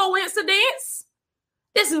ain't no coincidence.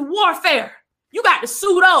 This is warfare. You got to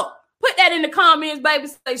suit up. Put that in the comments, baby.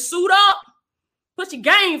 Say suit up. Put your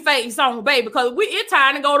game face on, baby, because it's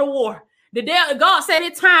time to go to war. God said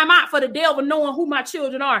it's time out for the devil knowing who my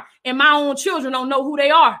children are, and my own children don't know who they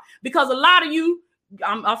are, because a lot of you,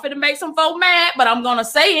 I'm finna make some folk mad, but I'm gonna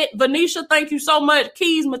say it. Venetia, thank you so much.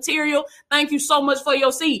 Keys Material, thank you so much for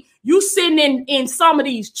your seed. You sitting in some of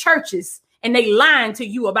these churches, and they lying to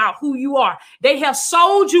you about who you are. They have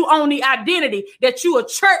sold you on the identity that you a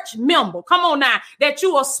church member. Come on now. That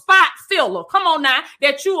you a spot filler. Come on now.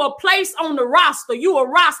 That you a place on the roster. You a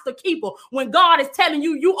roster keeper. When God is telling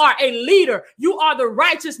you, you are a leader. You are the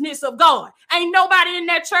righteousness of God. Ain't nobody in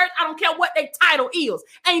that church, I don't care what their title is.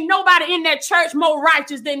 Ain't nobody in that church more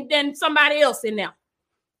righteous than somebody else in there.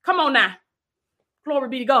 Come on now. Glory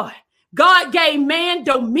be to God. God gave man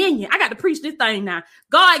dominion. I got to preach this thing now.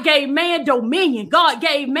 God gave man dominion. God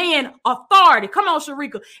gave man authority. Come on,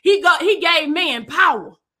 Sharika. He gave man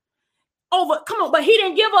power over. Come on, but he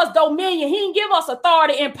didn't give us dominion. He didn't give us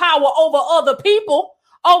authority and power over other people,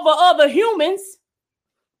 over other humans.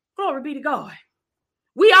 Glory be to God.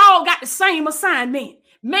 We all got the same assignment.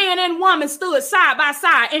 Man and woman stood side by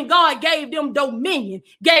side, and God gave them dominion,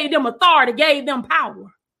 gave them authority, gave them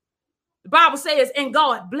power. The Bible says, and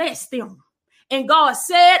God blessed them. And God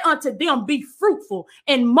said unto them, be fruitful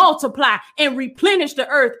and multiply and replenish the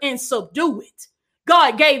earth and subdue it.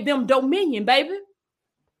 God gave them dominion, baby.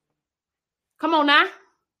 Come on now.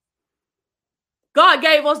 God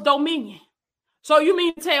gave us dominion. So you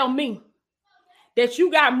mean to tell me that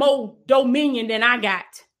you got more dominion than I got?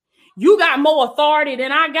 You got more authority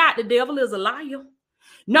than I got? The devil is a liar.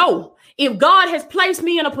 No, if God has placed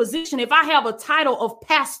me in a position, if I have a title of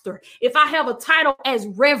pastor, if I have a title as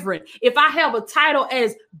reverend, if I have a title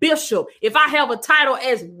as bishop, if I have a title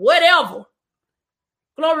as whatever,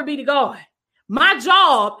 glory be to God. My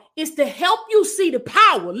job is to help you see the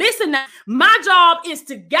power. Listen now, my job is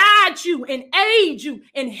to guide you and aid you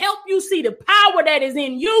and help you see the power that is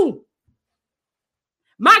in you.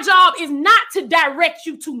 My job is not to direct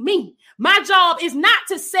you to me. My job is not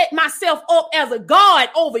to set myself up as a God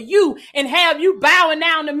over you and have you bowing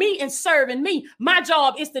down to me and serving me. My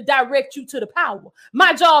job is to direct you to the power.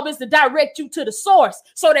 My job is to direct you to the source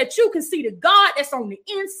so that you can see the God that's on the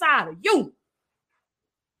inside of you.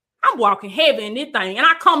 I'm walking heavy in this thing, and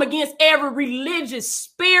I come against every religious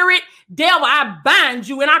spirit. Devil, I bind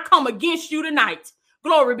you, and I come against you tonight.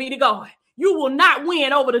 Glory be to God. You will not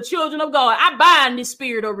win over the children of God. I bind this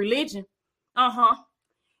spirit of religion.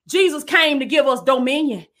 Jesus came to give us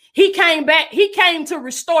dominion. He came back. He came to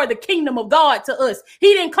restore the kingdom of God to us.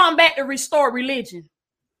 He didn't come back to restore religion.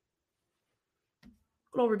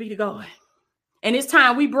 Glory be to God. And it's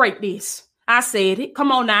time we break this. I said it.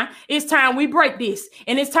 Come on now. It's time we break this.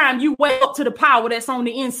 And it's time you wake up to the power that's on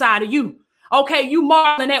the inside of you. Okay, you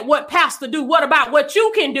marveling at what pastor do. What about what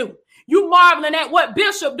you can do? You marveling at what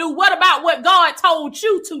Bishop do. What about what God told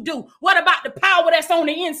you to do? What about the power that's on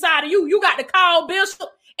the inside of you? You got to call Bishop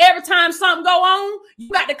every time something go on. You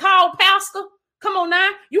got to call Pastor. Come on now.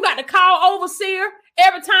 You got to call Overseer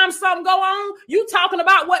every time something go on. You talking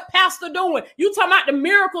about what Pastor doing. You talking about the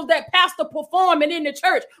miracles that Pastor performing in the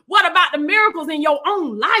church. What about the miracles in your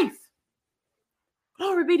own life?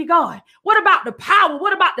 Glory be to God. What about the power?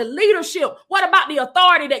 What about the leadership? What about the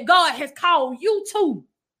authority that God has called you to?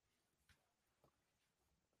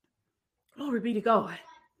 Glory be to God.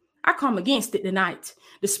 I come against it tonight.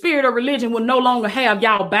 The spirit of religion will no longer have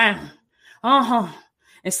y'all bound.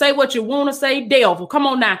 And say what you want to say, devil. Come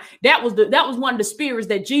on now. That was one of the spirits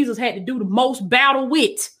that Jesus had to do the most battle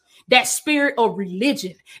with. That spirit of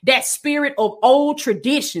religion, that spirit of old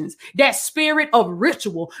traditions, that spirit of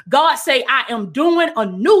ritual. God say, I am doing a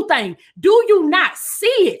new thing. Do you not see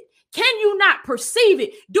it? Can you not perceive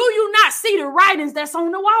it? Do you not see the writings that's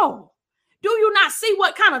on the wall? Do you not see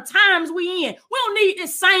what kind of times we in? We don't need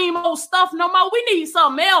this same old stuff no more. We need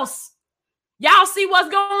something else. Y'all see what's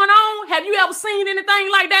going on? Have you ever seen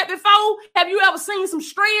anything like that before? Have you ever seen some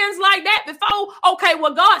strands like that before? Okay,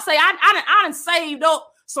 well, God say, I done saved up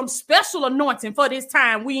some special anointing for this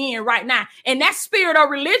time we in right now. And that spirit of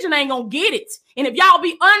religion ain't gonna get it. And if y'all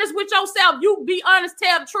be honest with yourself, you be honest,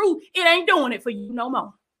 tell the truth, it ain't doing it for you no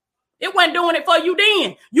more. It wasn't doing it for you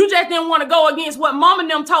then. You just didn't want to go against what mama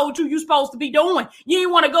and them told you supposed to be doing. You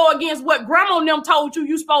didn't want to go against what grandma and them told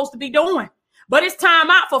you supposed to be doing. But it's time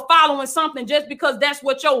out for following something just because that's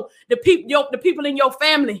what the people in your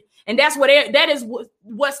family, and that's that is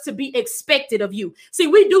what's to be expected of you. See,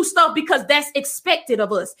 we do stuff because that's expected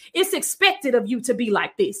of us. It's expected of you to be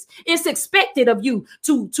like this. It's expected of you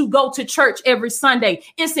to go to church every Sunday.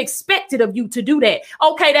 It's expected of you to do that.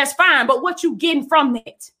 Okay, that's fine. But what you getting from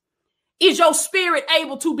that? Is your spirit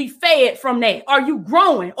able to be fed from that? Are you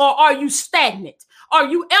growing or are you stagnant? Are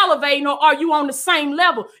you elevating or are you on the same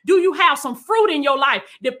level? Do you have some fruit in your life?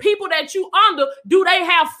 The people that you under, do they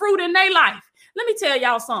have fruit in their life? Let me tell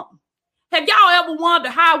y'all something. Have y'all ever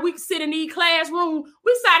wondered how we sit in these classrooms?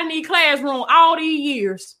 We sat in these classrooms all these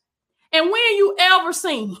years. And when you ever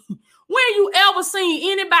seen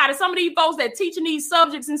anybody, some of these folks that teaching these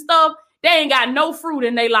subjects and stuff, they ain't got no fruit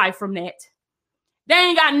in their life from that. They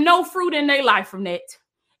ain't got no fruit in their life from that.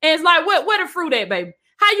 And it's like, where the fruit at, baby?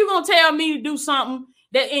 How you gonna tell me to do something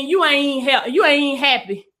that and you ain't happy? You ain't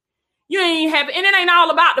happy. And it ain't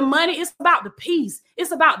all about the money. It's about the peace.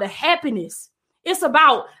 It's about the happiness. It's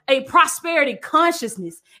about a prosperity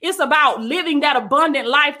consciousness. It's about living that abundant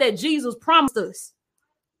life that Jesus promised us.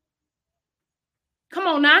 Come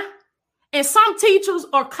on now. And some teachers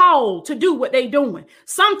are called to do what they're doing.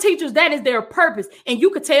 Some teachers, that is their purpose. And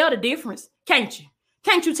you could tell the difference, can't you?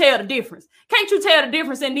 Can't you tell the difference? Can't you tell the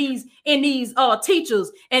difference in these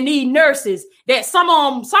teachers and these nurses that some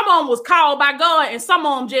of them was called by God and some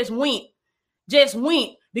of them just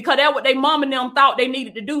went because that's what they mom and them thought they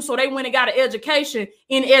needed to do. So they went and got an education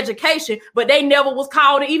in education, but they never was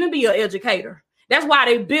called to even be an educator. That's why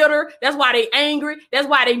they bitter. That's why they angry. That's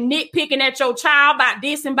why they nitpicking at your child about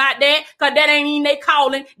this and about that, because that ain't even their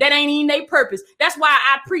calling. That ain't even their purpose. That's why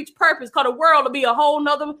I preach purpose, because the world will be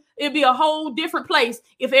it'd be a whole different place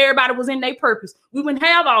if everybody was in their purpose. We wouldn't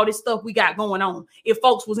have all this stuff we got going on if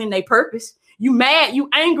folks was in their purpose. You mad, you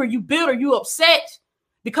angry, you bitter, you upset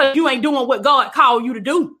because you ain't doing what God called you to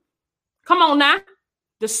do. Come on now.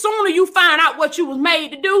 The sooner you find out what you was made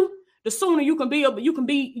to do, the sooner you can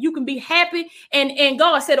be happy, and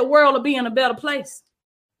God said the world will be in a better place.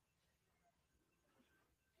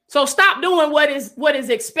 So stop doing what is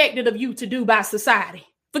expected of you to do by society.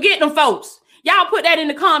 Forget them folks. Y'all put that in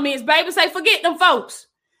the comments, baby. Say, forget them folks.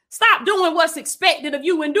 Stop doing what's expected of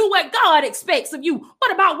you and do what God expects of you.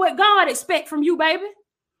 What about what God expects from you, baby?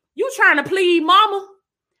 You trying to please mama?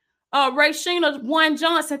 Rayshina One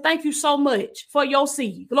Johnson, thank you so much for your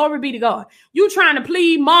seed. Glory be to God. You trying to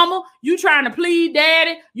please mama. You trying to please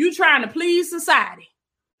daddy. You trying to please society.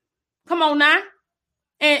 Come on now.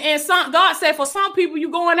 And God said for some people,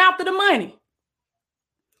 you going after the money.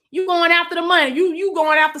 You going after the money. You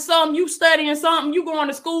going after something. You studying something. You going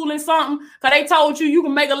to school and something because they told you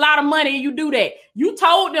can make a lot of money and you do that. You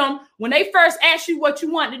told them when they first asked you what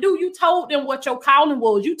you wanted to do, you told them what your calling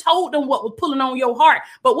was. You told them what was pulling on your heart.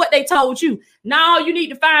 But what they told you, now you need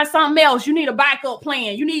to find something else. You need a backup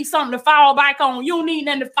plan. You need something to fall back on. You don't need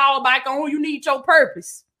nothing to fall back on. You need your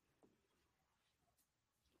purpose.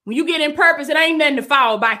 When you get in purpose, it ain't nothing to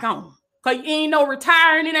fall back on. Cause you ain't no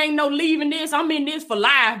retiring, it ain't no leaving this. I'm in this for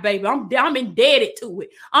life, baby. I'm indebted to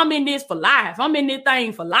it. I'm in this for life. I'm in this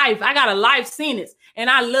thing for life. I got a life sentence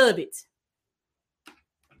and I love it.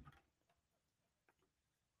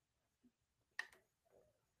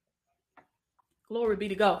 Glory be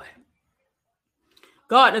to God.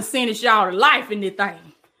 God done sentenced y'all to life in this thing.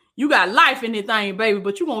 You got life in this thing, baby,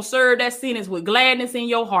 but you gonna serve that sentence with gladness in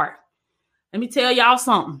your heart. Let me tell y'all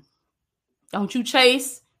something. Don't you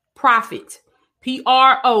chase profit.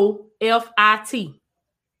 Profit.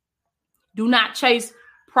 Do not chase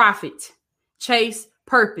profit. Chase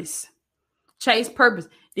purpose. Chase purpose.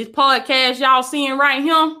 This podcast y'all seeing right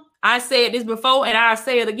here, I said this before and I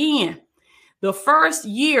say it again. The first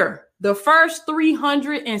year, the first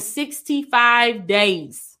 365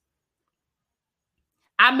 days,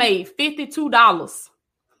 I made $52.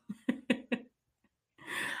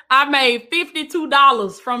 I made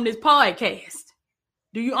 $52 from this podcast.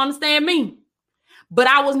 Do you understand me? But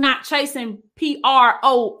I was not chasing profit.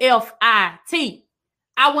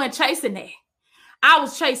 I wasn't chasing that. I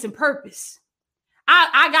was chasing purpose.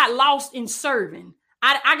 I got lost in serving.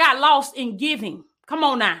 I got lost in giving. Come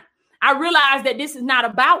on now. I realized that this is not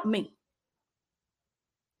about me.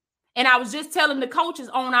 And I was just telling the coaches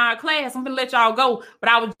on our class, I'm going to let y'all go, but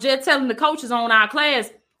I was just telling the coaches on our class,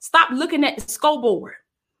 stop looking at the scoreboard.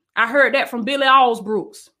 I heard that from Billy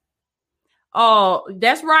Allsbrooks.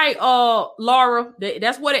 That's right, Laura.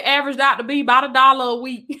 That's what it averaged out to be, about $1 a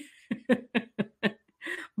week.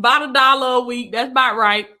 About $1 a week. That's about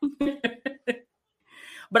right.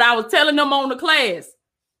 But I was telling them on the class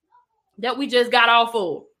that we just got off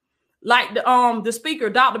of. Like the speaker,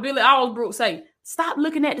 Dr. Billy Allsbrooks, say, stop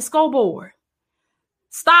looking at the scoreboard.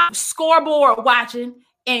 Stop scoreboard watching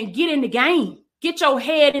and get in the game. Get your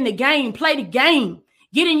head in the game. Play the game.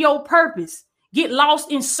 Get in your purpose. Get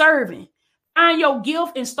lost in serving. Find your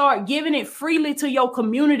gift and start giving it freely to your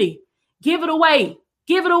community. Give it away.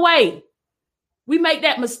 Give it away. We make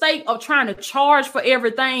that mistake of trying to charge for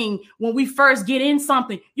everything when we first get in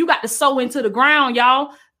something. You got to sow into the ground,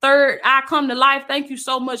 y'all. Third, I come to life. Thank you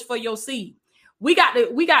so much for your seed. We got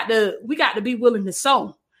to be willing to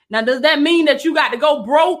sow. Now, does that mean that you got to go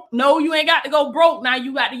broke? No, you ain't got to go broke. Now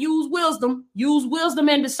you got to use wisdom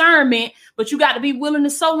and discernment, but you got to be willing to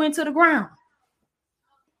sow into the ground.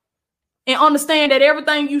 And understand that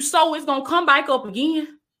everything you sow is going to come back up again.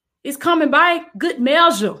 It's coming back. Good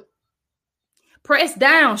measure. Pressed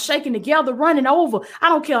down, shaking together, running over. I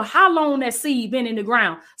don't care how long that seed been in the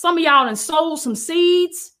ground. Some of y'all done sowed some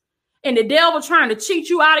seeds and the devil trying to cheat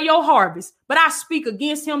you out of your harvest. But I speak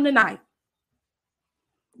against him tonight.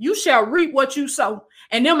 You shall reap what you sow.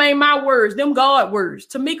 And them ain't my words, them God words.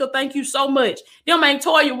 Tamika, thank you so much. Them ain't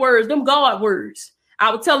Toya words, them God words. I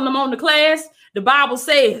was telling them on the class, the Bible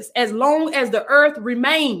says, as long as the earth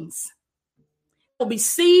remains, there will be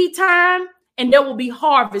seed time and there will be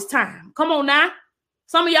harvest time. Come on now.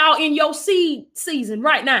 Some of y'all in your seed season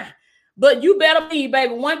right now. But you better believe,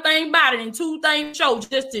 baby, one thing about it and two things show.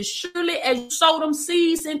 Just as surely as you sow them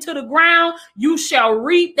seeds into the ground, you shall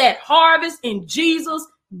reap that harvest in Jesus'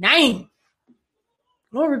 name.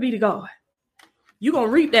 Glory be to God. You're going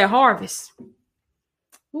to reap that harvest.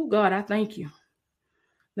 Oh, God, I thank you.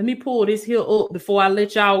 Let me pull this here up before I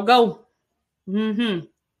let y'all go. Y'all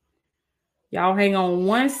hang on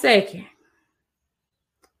 1 second.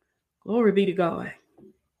 Glory be to God.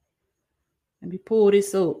 Let me pull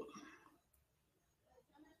this up.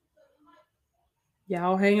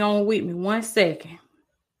 Y'all hang on with me 1 second.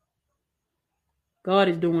 God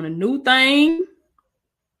is doing a new thing.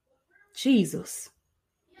 Jesus.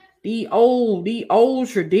 These old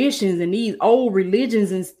traditions and these old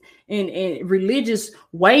religions and religious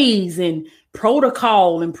ways and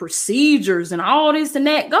protocol and procedures and all this and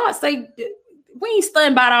that. God say, we ain't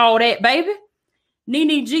studying about all that, baby.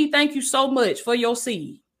 Nene G, thank you so much for your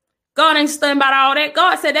seed. God ain't studying about all that.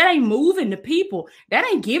 God said that ain't moving the people. That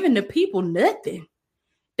ain't giving the people nothing.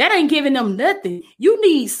 That ain't giving them nothing. You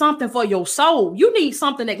need something for your soul. You need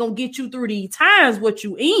something that gonna get you through these times what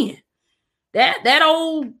you in. That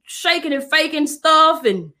old shaking and faking stuff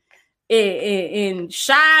and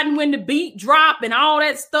shiding when the beat drop and all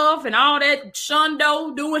that stuff and all that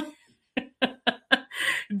shundo doing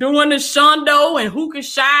doing the shundo and who can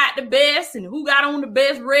shide the best and who got on the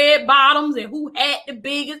best red bottoms and who had the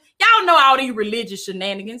biggest. Y'all know all these religious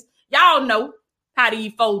shenanigans. Y'all know how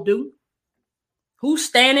these folks do. Who's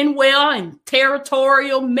standing well and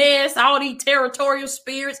territorial mess, all these territorial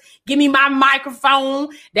spirits. Give me my microphone.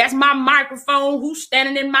 That's my microphone. Who's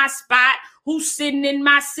standing in my spot? Who's sitting in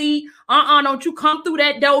my seat? Don't you come through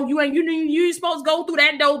that door. You ain't supposed to go through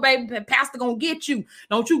that door, baby. Pastor gonna get you.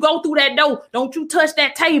 Don't you go through that door. Don't you touch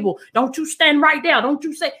that table. Don't you stand right there. Don't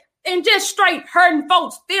you say, and just straight hurting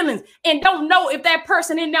folks' feelings and don't know if that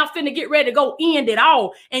person in there finna get ready to go end it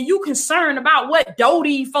all. And you concerned about what door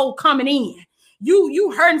these folk coming in.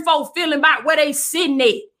 You hurting folk feeling about where they sitting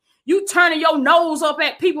at. You turning your nose up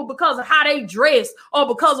at people because of how they dress or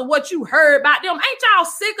because of what you heard about them. Ain't y'all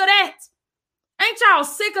sick of that? Ain't y'all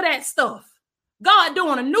sick of that stuff? God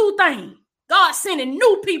doing a new thing. God sending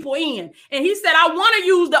new people in. And he said, I want to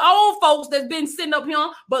use the old folks that's been sitting up here.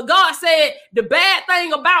 But God said the bad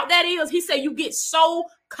thing about that is, he said, you get so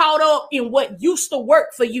caught up in what used to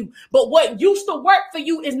work for you. But what used to work for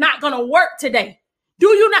you is not going to work today. Do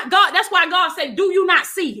you not? God, that's why God said, do you not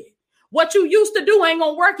see it? What you used to do ain't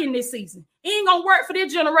going to work in this season. It ain't going to work for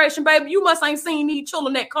this generation, baby. You must ain't seen these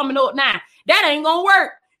children that coming up now. That ain't going to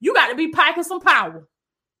work. You got to be packing some power.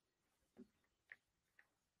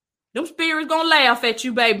 Them spirits gonna laugh at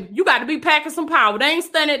you, baby. You got to be packing some power. They ain't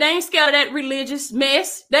studying. They ain't scared of that religious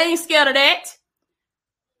mess. They ain't scared of that.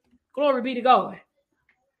 Glory be to God.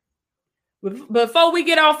 Before we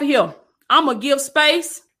get off of here, I'm going to give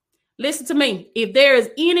space. Listen to me. If there is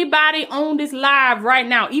anybody on this live right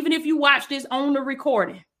now, even if you watch this on the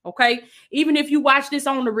recording, okay? Even if you watch this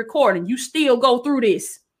on the recording, you still go through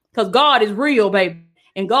this because God is real, baby.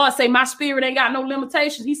 And God say, my spirit ain't got no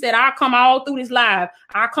limitations. He said, I'll come all through this live.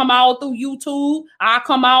 I'll come all through YouTube. I'll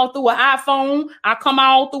come all through an iPhone. I'll come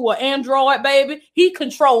all through an Android, baby. He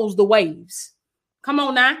controls the waves. Come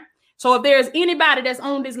on now. So if there's anybody that's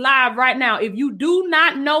on this live right now, if you do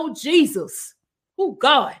not know Jesus, oh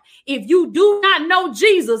God, if you do not know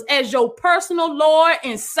Jesus as your personal Lord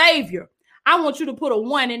and Savior, I want you to put a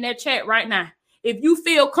 1 in that chat right now. If you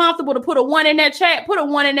feel comfortable to put a 1 in that chat, put a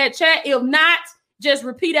 1 in that chat. If not, just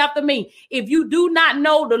repeat after me. If you do not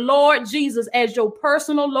know the Lord Jesus as your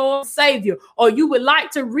personal Lord Savior, or you would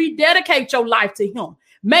like to rededicate your life to him,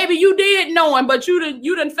 maybe you did know him, but you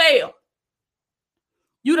done failed.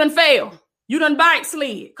 You done failed. You done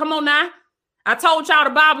backslid. Come on now. I told y'all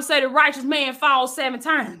the Bible said the righteous man falls 7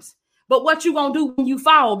 times. But what you gonna do when you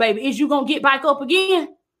fall, baby? Is you gonna get back up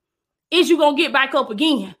again? Is you gonna get back up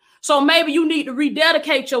again? So maybe you need to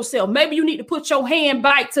rededicate yourself. Maybe you need to put your hand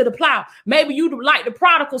back to the plow. Maybe you like the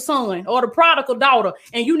prodigal son or the prodigal daughter,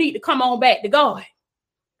 and you need to come on back to God.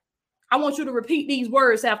 I want you to repeat these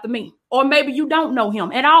words after me. Or maybe you don't know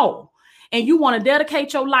him at all, and you want to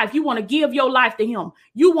dedicate your life. You want to give your life to him.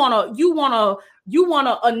 You want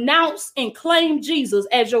to announce and claim Jesus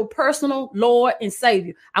as your personal Lord and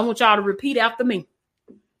Savior. I want y'all to repeat after me.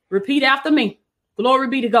 Repeat after me. Glory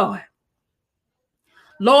be to God.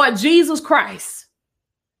 Lord Jesus Christ,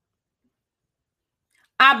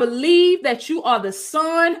 I believe that you are the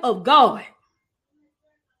Son of God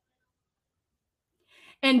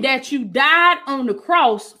and that you died on the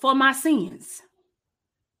cross for my sins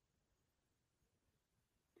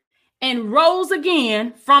and rose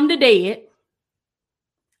again from the dead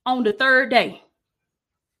on the 3rd day.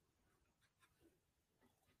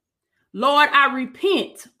 Lord, I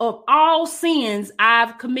repent of all sins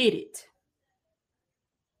I've committed.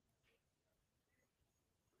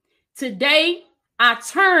 Today, I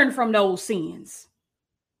turn from those sins.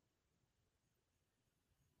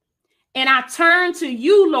 And I turn to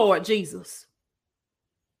you, Lord Jesus,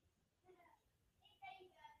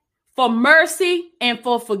 for mercy and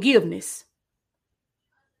for forgiveness.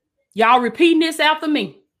 Y'all repeating this after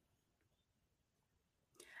me.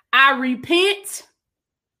 I repent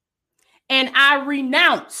and I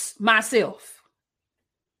renounce myself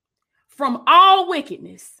from all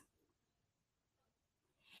wickedness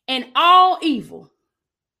and all evil.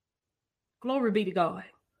 Glory be to God.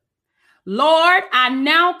 Lord, I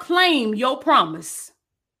now claim your promise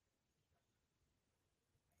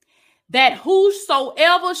that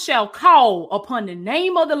whosoever shall call upon the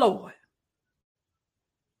name of the Lord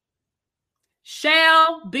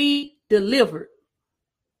shall be delivered.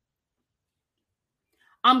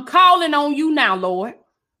 I'm calling on you now, Lord.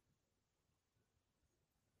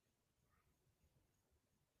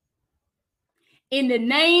 In the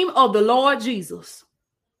name of the Lord Jesus,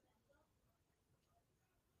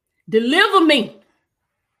 deliver me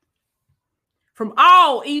from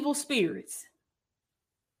all evil spirits.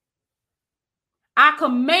 I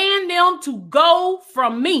command them to go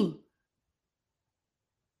from me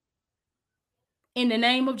in the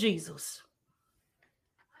name of Jesus.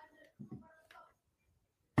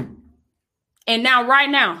 And now, right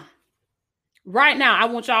now, I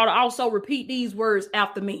want y'all to also repeat these words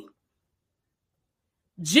after me.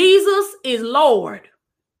 Jesus is Lord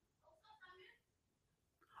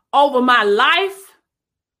over my life,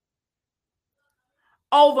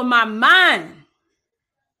 over my mind,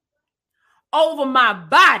 over my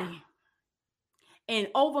body, and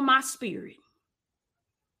over my spirit.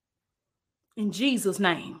 In Jesus'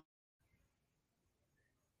 name.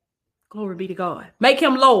 Glory be to God. Make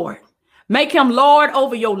him Lord. Make him Lord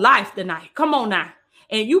over your life tonight. Come on now.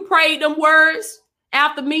 And you prayed them words.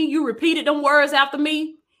 after me. You repeated them words after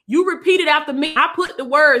me. You repeated after me. I put the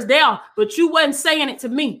words down, but you wasn't saying it to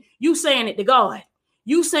me. You saying it to God.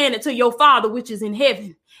 You saying it to your Father, which is in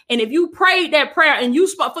heaven. And if you prayed that prayer and you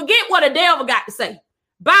forget what the devil got to say.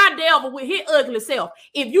 By devil with his ugly self.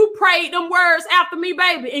 If you prayed them words after me,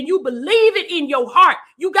 baby, and you believe it in your heart,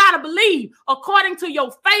 you got to believe according to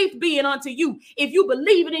your faith being unto you. If you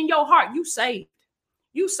believe it in your heart, you saved.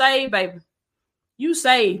 You saved, baby. You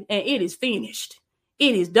saved, and it is finished.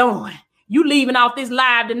 It is done. You leaving off this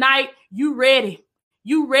live tonight. You ready.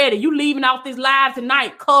 You ready. You leaving off this live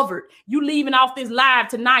tonight covered. You leaving off this live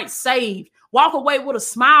tonight saved. Walk away with a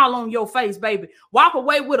smile on your face, baby. Walk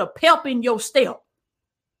away with a pep in your step.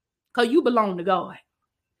 Because you belong to God.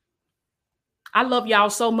 I love y'all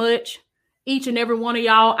so much. Each and every one of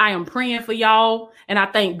y'all, I am praying for y'all. And I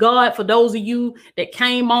thank God for those of you that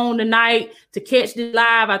came on tonight to catch this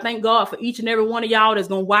live. I thank God for each and every one of y'all that's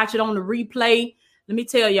going to watch it on the replay. Let me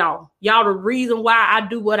tell y'all the reason why I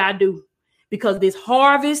do what I do. Because this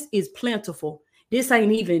harvest is plentiful. This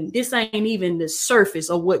ain't even the surface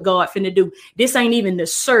of what God finna do. This ain't even the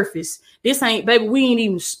surface. This ain't, baby, we ain't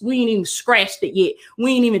even scratched it yet.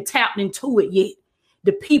 We ain't even tapped into it yet.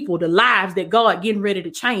 The people, the lives that God getting ready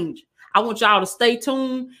to change. I want y'all to stay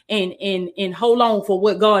tuned and hold on for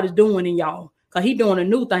what God is doing in y'all. Because He doing a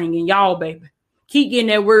new thing in y'all, baby. Keep getting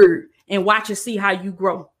that word and watch and see how you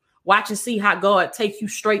grow. Watch and see how God takes you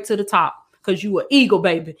straight to the top. Because you an eagle,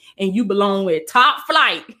 baby, and you belong with top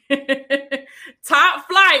flight. Top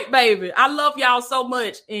flight, baby. I love y'all so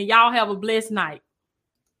much, and y'all have a blessed night.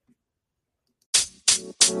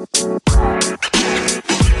 You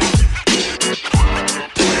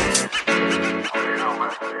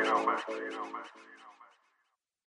know, man.